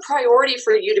 if it's a priority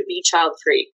for you to be child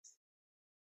free,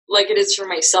 like it is for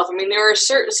myself. I mean, there are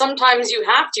sometimes you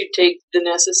have to take the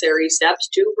necessary steps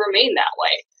to remain that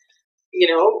way.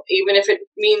 Even if it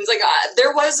means, like,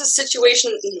 there was a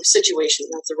situation,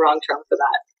 that's the wrong term for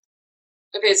that.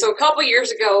 Okay, so a couple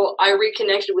years ago, I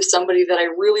reconnected with somebody that I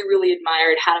really, really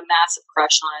admired, had a massive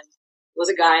crush on. It was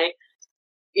a guy.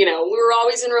 We were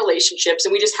always in relationships,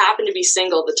 and we just happened to be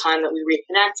single at the time that we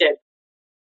reconnected.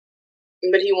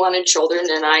 But he wanted children,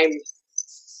 and I'm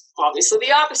obviously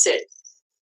the opposite.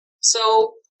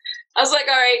 So I was like,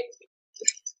 all right,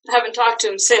 I haven't talked to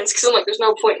him since, because I'm like, there's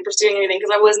no point in pursuing anything,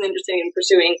 because I wasn't interested in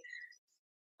pursuing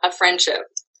a friendship.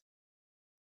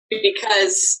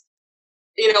 Because,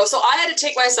 so I had to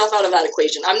take myself out of that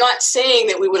equation. I'm not saying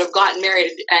that we would have gotten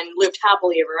married and lived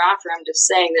happily ever after. I'm just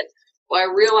saying that I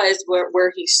realized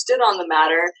where he stood on the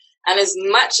matter, and as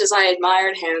much as I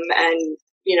admired him and,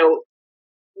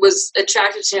 was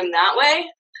attracted to him that way,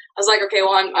 I was like, okay,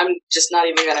 well, I'm just not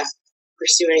even going to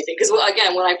pursue anything. Because,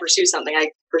 again, when I pursue something,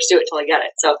 I pursue it till I get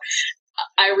it. So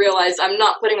I realized I'm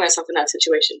not putting myself in that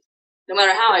situation, no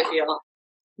matter how I feel.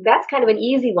 That's kind of an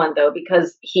easy one, though,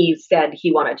 because he said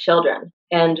he wanted children.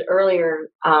 And earlier,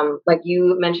 like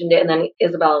you mentioned it, and then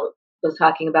Isabel was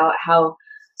talking about how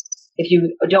if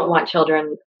you don't want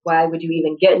children, why would you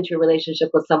even get into a relationship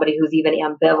with somebody who's even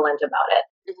ambivalent about it,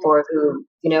 or who,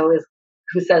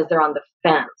 who says they're on the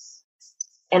fence?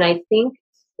 And I think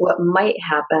what might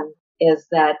happen is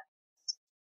that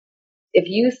if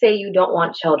you say you don't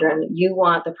want children, you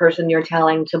want the person you're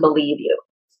telling to believe you.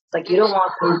 Like, you don't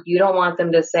want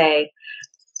them to say,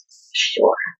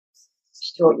 sure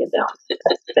you don't.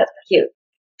 That's cute.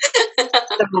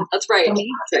 That's right.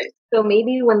 So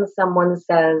maybe when someone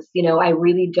says, I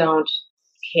really don't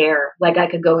care, like I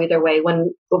could go either way.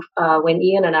 When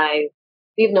Ian and I,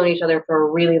 we've known each other for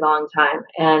a really long time,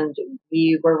 and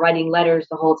we were writing letters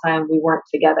the whole time we weren't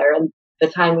together. And the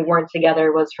time we weren't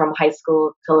together was from high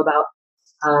school till about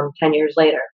 10 years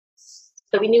later.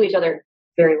 So we knew each other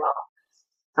very well.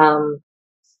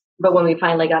 But when we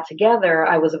finally got together,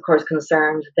 I was, of course,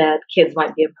 concerned that kids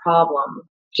might be a problem,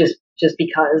 just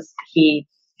because he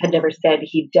had never said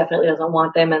he definitely doesn't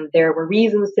want them, and there were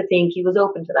reasons to think he was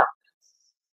open to them.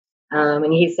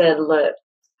 And he said, look,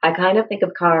 I kind of think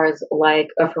of cars like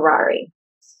a Ferrari.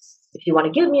 If you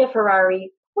want to give me a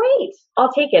Ferrari, great,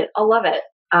 I'll take it, I'll love it.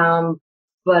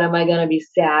 But am I going to be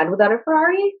sad without a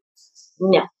Ferrari?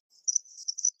 No.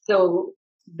 So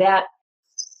that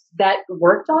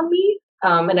worked on me.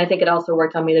 And I think it also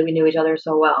worked on me that we knew each other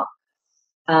so well.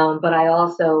 But I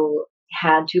also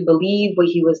had to believe what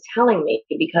he was telling me,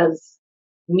 because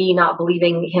me not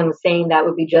believing him saying that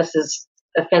would be just as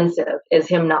offensive as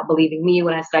him not believing me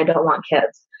when I said I don't want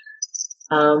kids.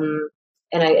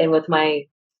 And with my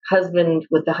husband,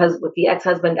 with the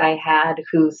ex-husband I had,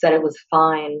 who said it was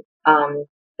fine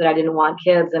that I didn't want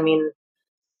kids. I mean,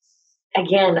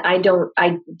 again, I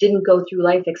didn't go through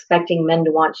life expecting men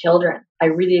to want children. I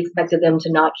really expected them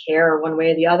to not care one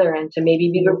way or the other, and to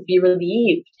maybe be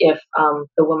relieved if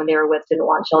the woman they were with didn't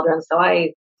want children. So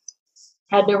I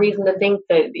had no reason to think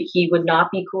that he would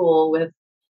not be cool with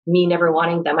me never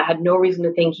wanting them. I had no reason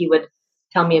to think he would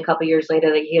tell me a couple years later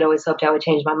that he had always hoped I would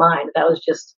change my mind. That was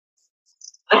just,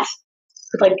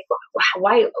 like,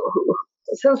 why?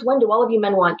 Since when do all of you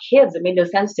men want kids? It made no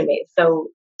sense to me. So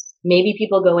maybe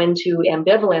people go into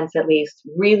ambivalence, at least,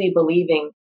 really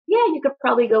believing, yeah, you could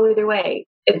probably go either way.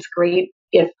 It's great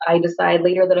if I decide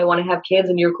later that I want to have kids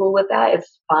and you're cool with that.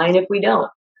 It's fine if we don't.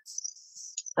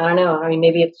 I don't know. I mean,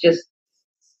 maybe it's just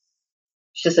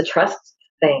a trust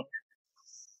thing.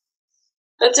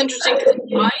 That's interesting, because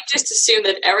I just assume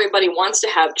that everybody wants to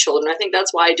have children. I think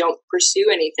that's why I don't pursue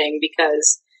anything,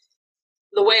 because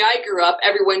the way I grew up,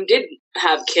 everyone did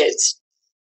have kids.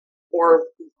 Or,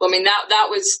 I mean, that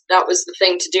was the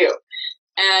thing to do.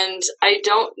 And I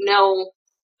don't know,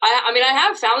 I mean, I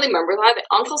have family members. I have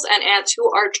uncles and aunts who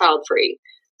are child-free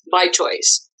by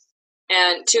choice,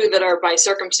 and two that are by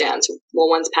circumstance. Well,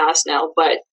 one's passed now,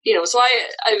 but so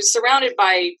I was surrounded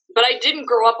by, but I didn't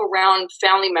grow up around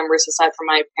family members aside from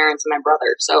my parents and my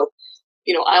brother. So,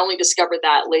 I only discovered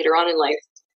that later on in life.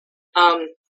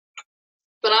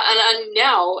 But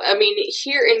now, I mean,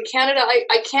 here in Canada,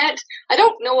 I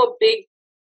don't know a big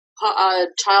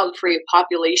child-free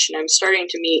population. I'm starting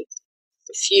to meet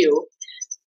a few,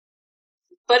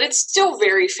 but it's still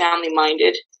very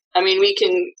family-minded. I mean, we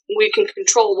can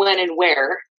control when and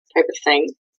where type of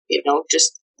thing,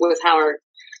 just with how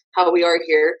we are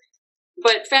here.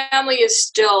 But family is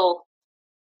still,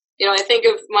 I think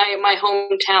of my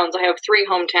hometowns. I have 3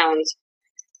 hometowns.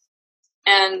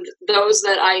 And those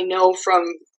that I know from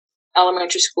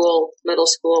elementary school, middle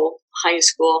school, high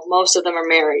school, most of them are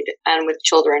married and with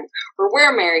children, or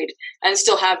were married and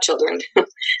still have children,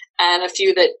 and a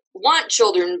few that want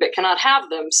children but cannot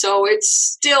have them. So it's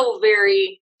still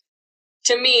very,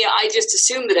 to me, I just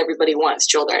assume that everybody wants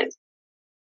children.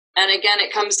 And again,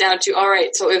 it comes down to, all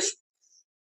right, so if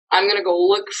I'm going to go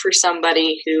look for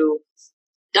somebody who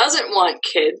doesn't want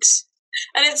kids,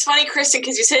 and it's funny, Kristen,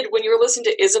 because you said when you were listening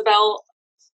to Isabel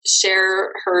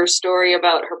share her story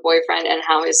about her boyfriend and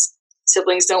how his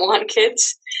siblings don't want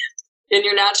kids, and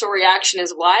your natural reaction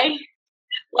is why?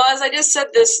 Well, as I just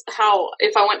said this, how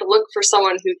if I went to look for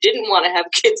someone who didn't want to have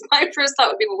kids, my first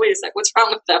thought would be, well, wait a sec, what's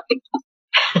wrong with them?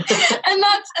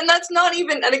 and that's not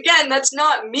even, and again, that's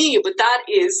not me, but that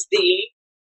is the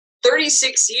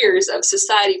 36 years of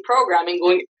society programming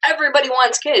going, everybody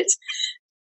wants kids.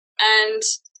 And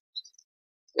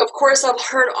of course, I've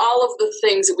heard all of the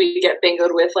things that we get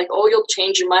bingoed with, like, oh, you'll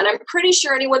change your mind. I'm pretty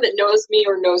sure anyone that knows me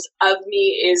or knows of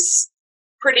me is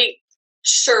pretty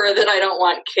sure that I don't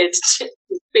want kids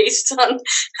based on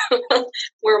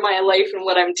where my life and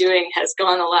what I'm doing has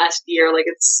gone the last year. Like,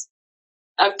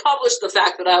 I've published the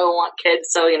fact that I don't want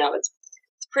kids, so, it's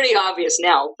pretty obvious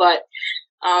now. But,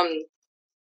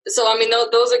 so, I mean,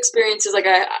 those experiences, like,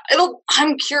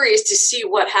 I'm curious to see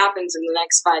what happens in the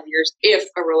next 5 years, if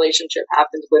a relationship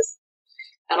happens with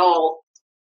at all,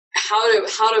 how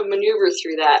to maneuver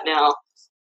through that now,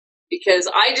 because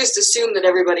I just assume that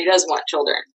everybody does want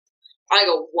children. I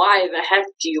go, why the heck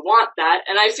do you want that?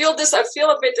 And I feel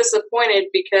a bit disappointed,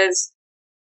 because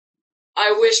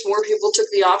I wish more people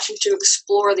took the option to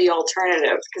explore the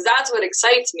alternative, because that's what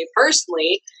excites me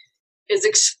personally, is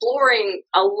exploring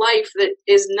a life that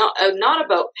is not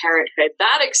about parenthood.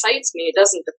 That excites me. It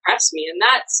doesn't depress me. And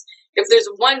that's, if there's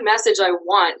one message I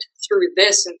want through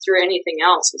this and through anything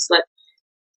else, is that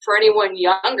for anyone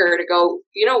younger to go,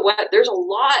 you know what, there's a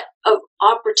lot of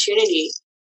opportunity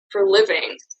for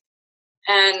living.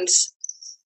 And,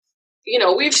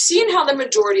 we've seen how the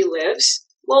majority lives.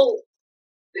 Well,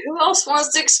 who else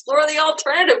wants to explore the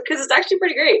alternative? Because it's actually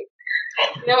pretty great.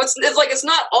 It's like, it's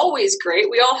not always great.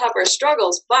 We all have our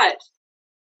struggles, but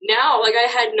now, like, I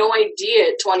had no idea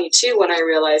at 22 when I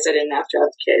realized I didn't have to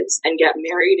have kids and get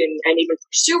married and even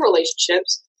pursue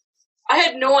relationships. I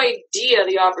had no idea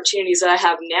the opportunities that I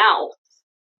have now,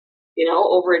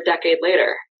 over a decade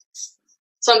later.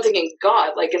 So I'm thinking,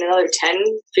 God, like in another 10,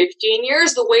 15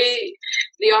 years, the way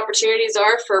the opportunities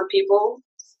are for people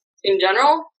in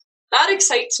general, that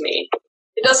excites me.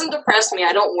 It doesn't depress me.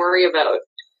 I don't worry about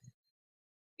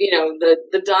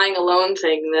the dying alone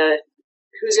thing, the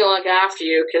who's going to look after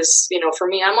you, because, for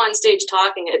me, I'm on stage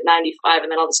talking at 95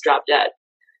 and then I'll just drop dead,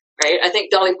 right? I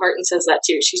think Dolly Parton says that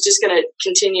too. She's just going to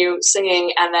continue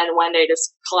singing and then one day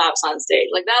just collapse on stage.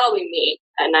 Like, that'll be me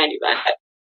at 95.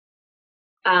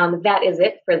 That is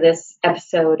it for this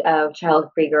episode of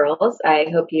Childfree Girls. I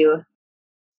hope you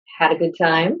had a good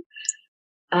time.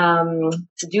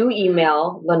 Do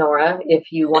email Lenora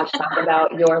if you want to talk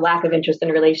about your lack of interest in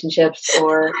relationships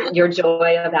or your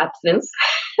joy of abstinence.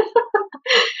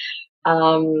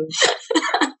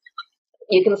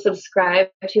 You can subscribe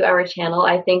to our channel,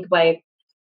 I think, by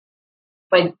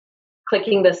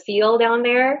clicking the seal down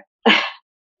there,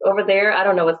 over there. I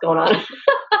don't know what's going on.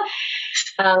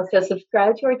 So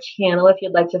subscribe to our channel if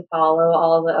you'd like to follow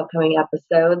all the upcoming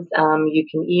episodes. You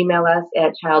can email us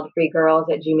at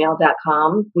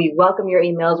childfreegirls@gmail.com. We welcome your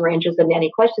emails. We're interested in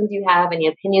any questions you have, any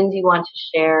opinions you want to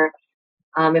share.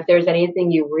 If there's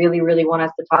anything you really, really want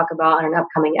us to talk about on an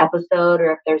upcoming episode,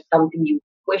 or if there's something you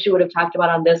wish you would have talked about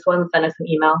on this one, send us an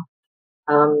email.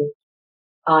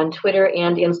 On Twitter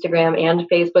and Instagram and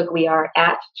Facebook, we are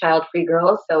at Childfree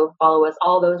Girls. So follow us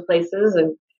all those places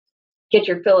and get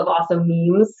your fill of awesome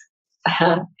memes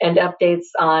and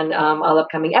updates on all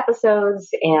upcoming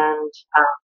episodes and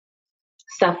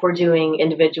stuff we're doing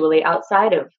individually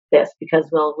outside of this, because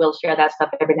we'll share that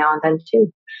stuff every now and then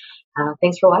too.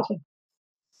 Thanks for watching.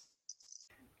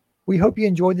 We hope you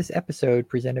enjoyed this episode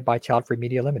presented by Childfree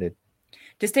Media Limited.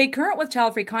 To stay current with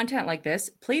child-free content like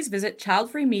this, please visit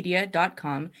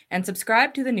childfreemedia.com and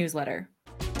subscribe to the newsletter.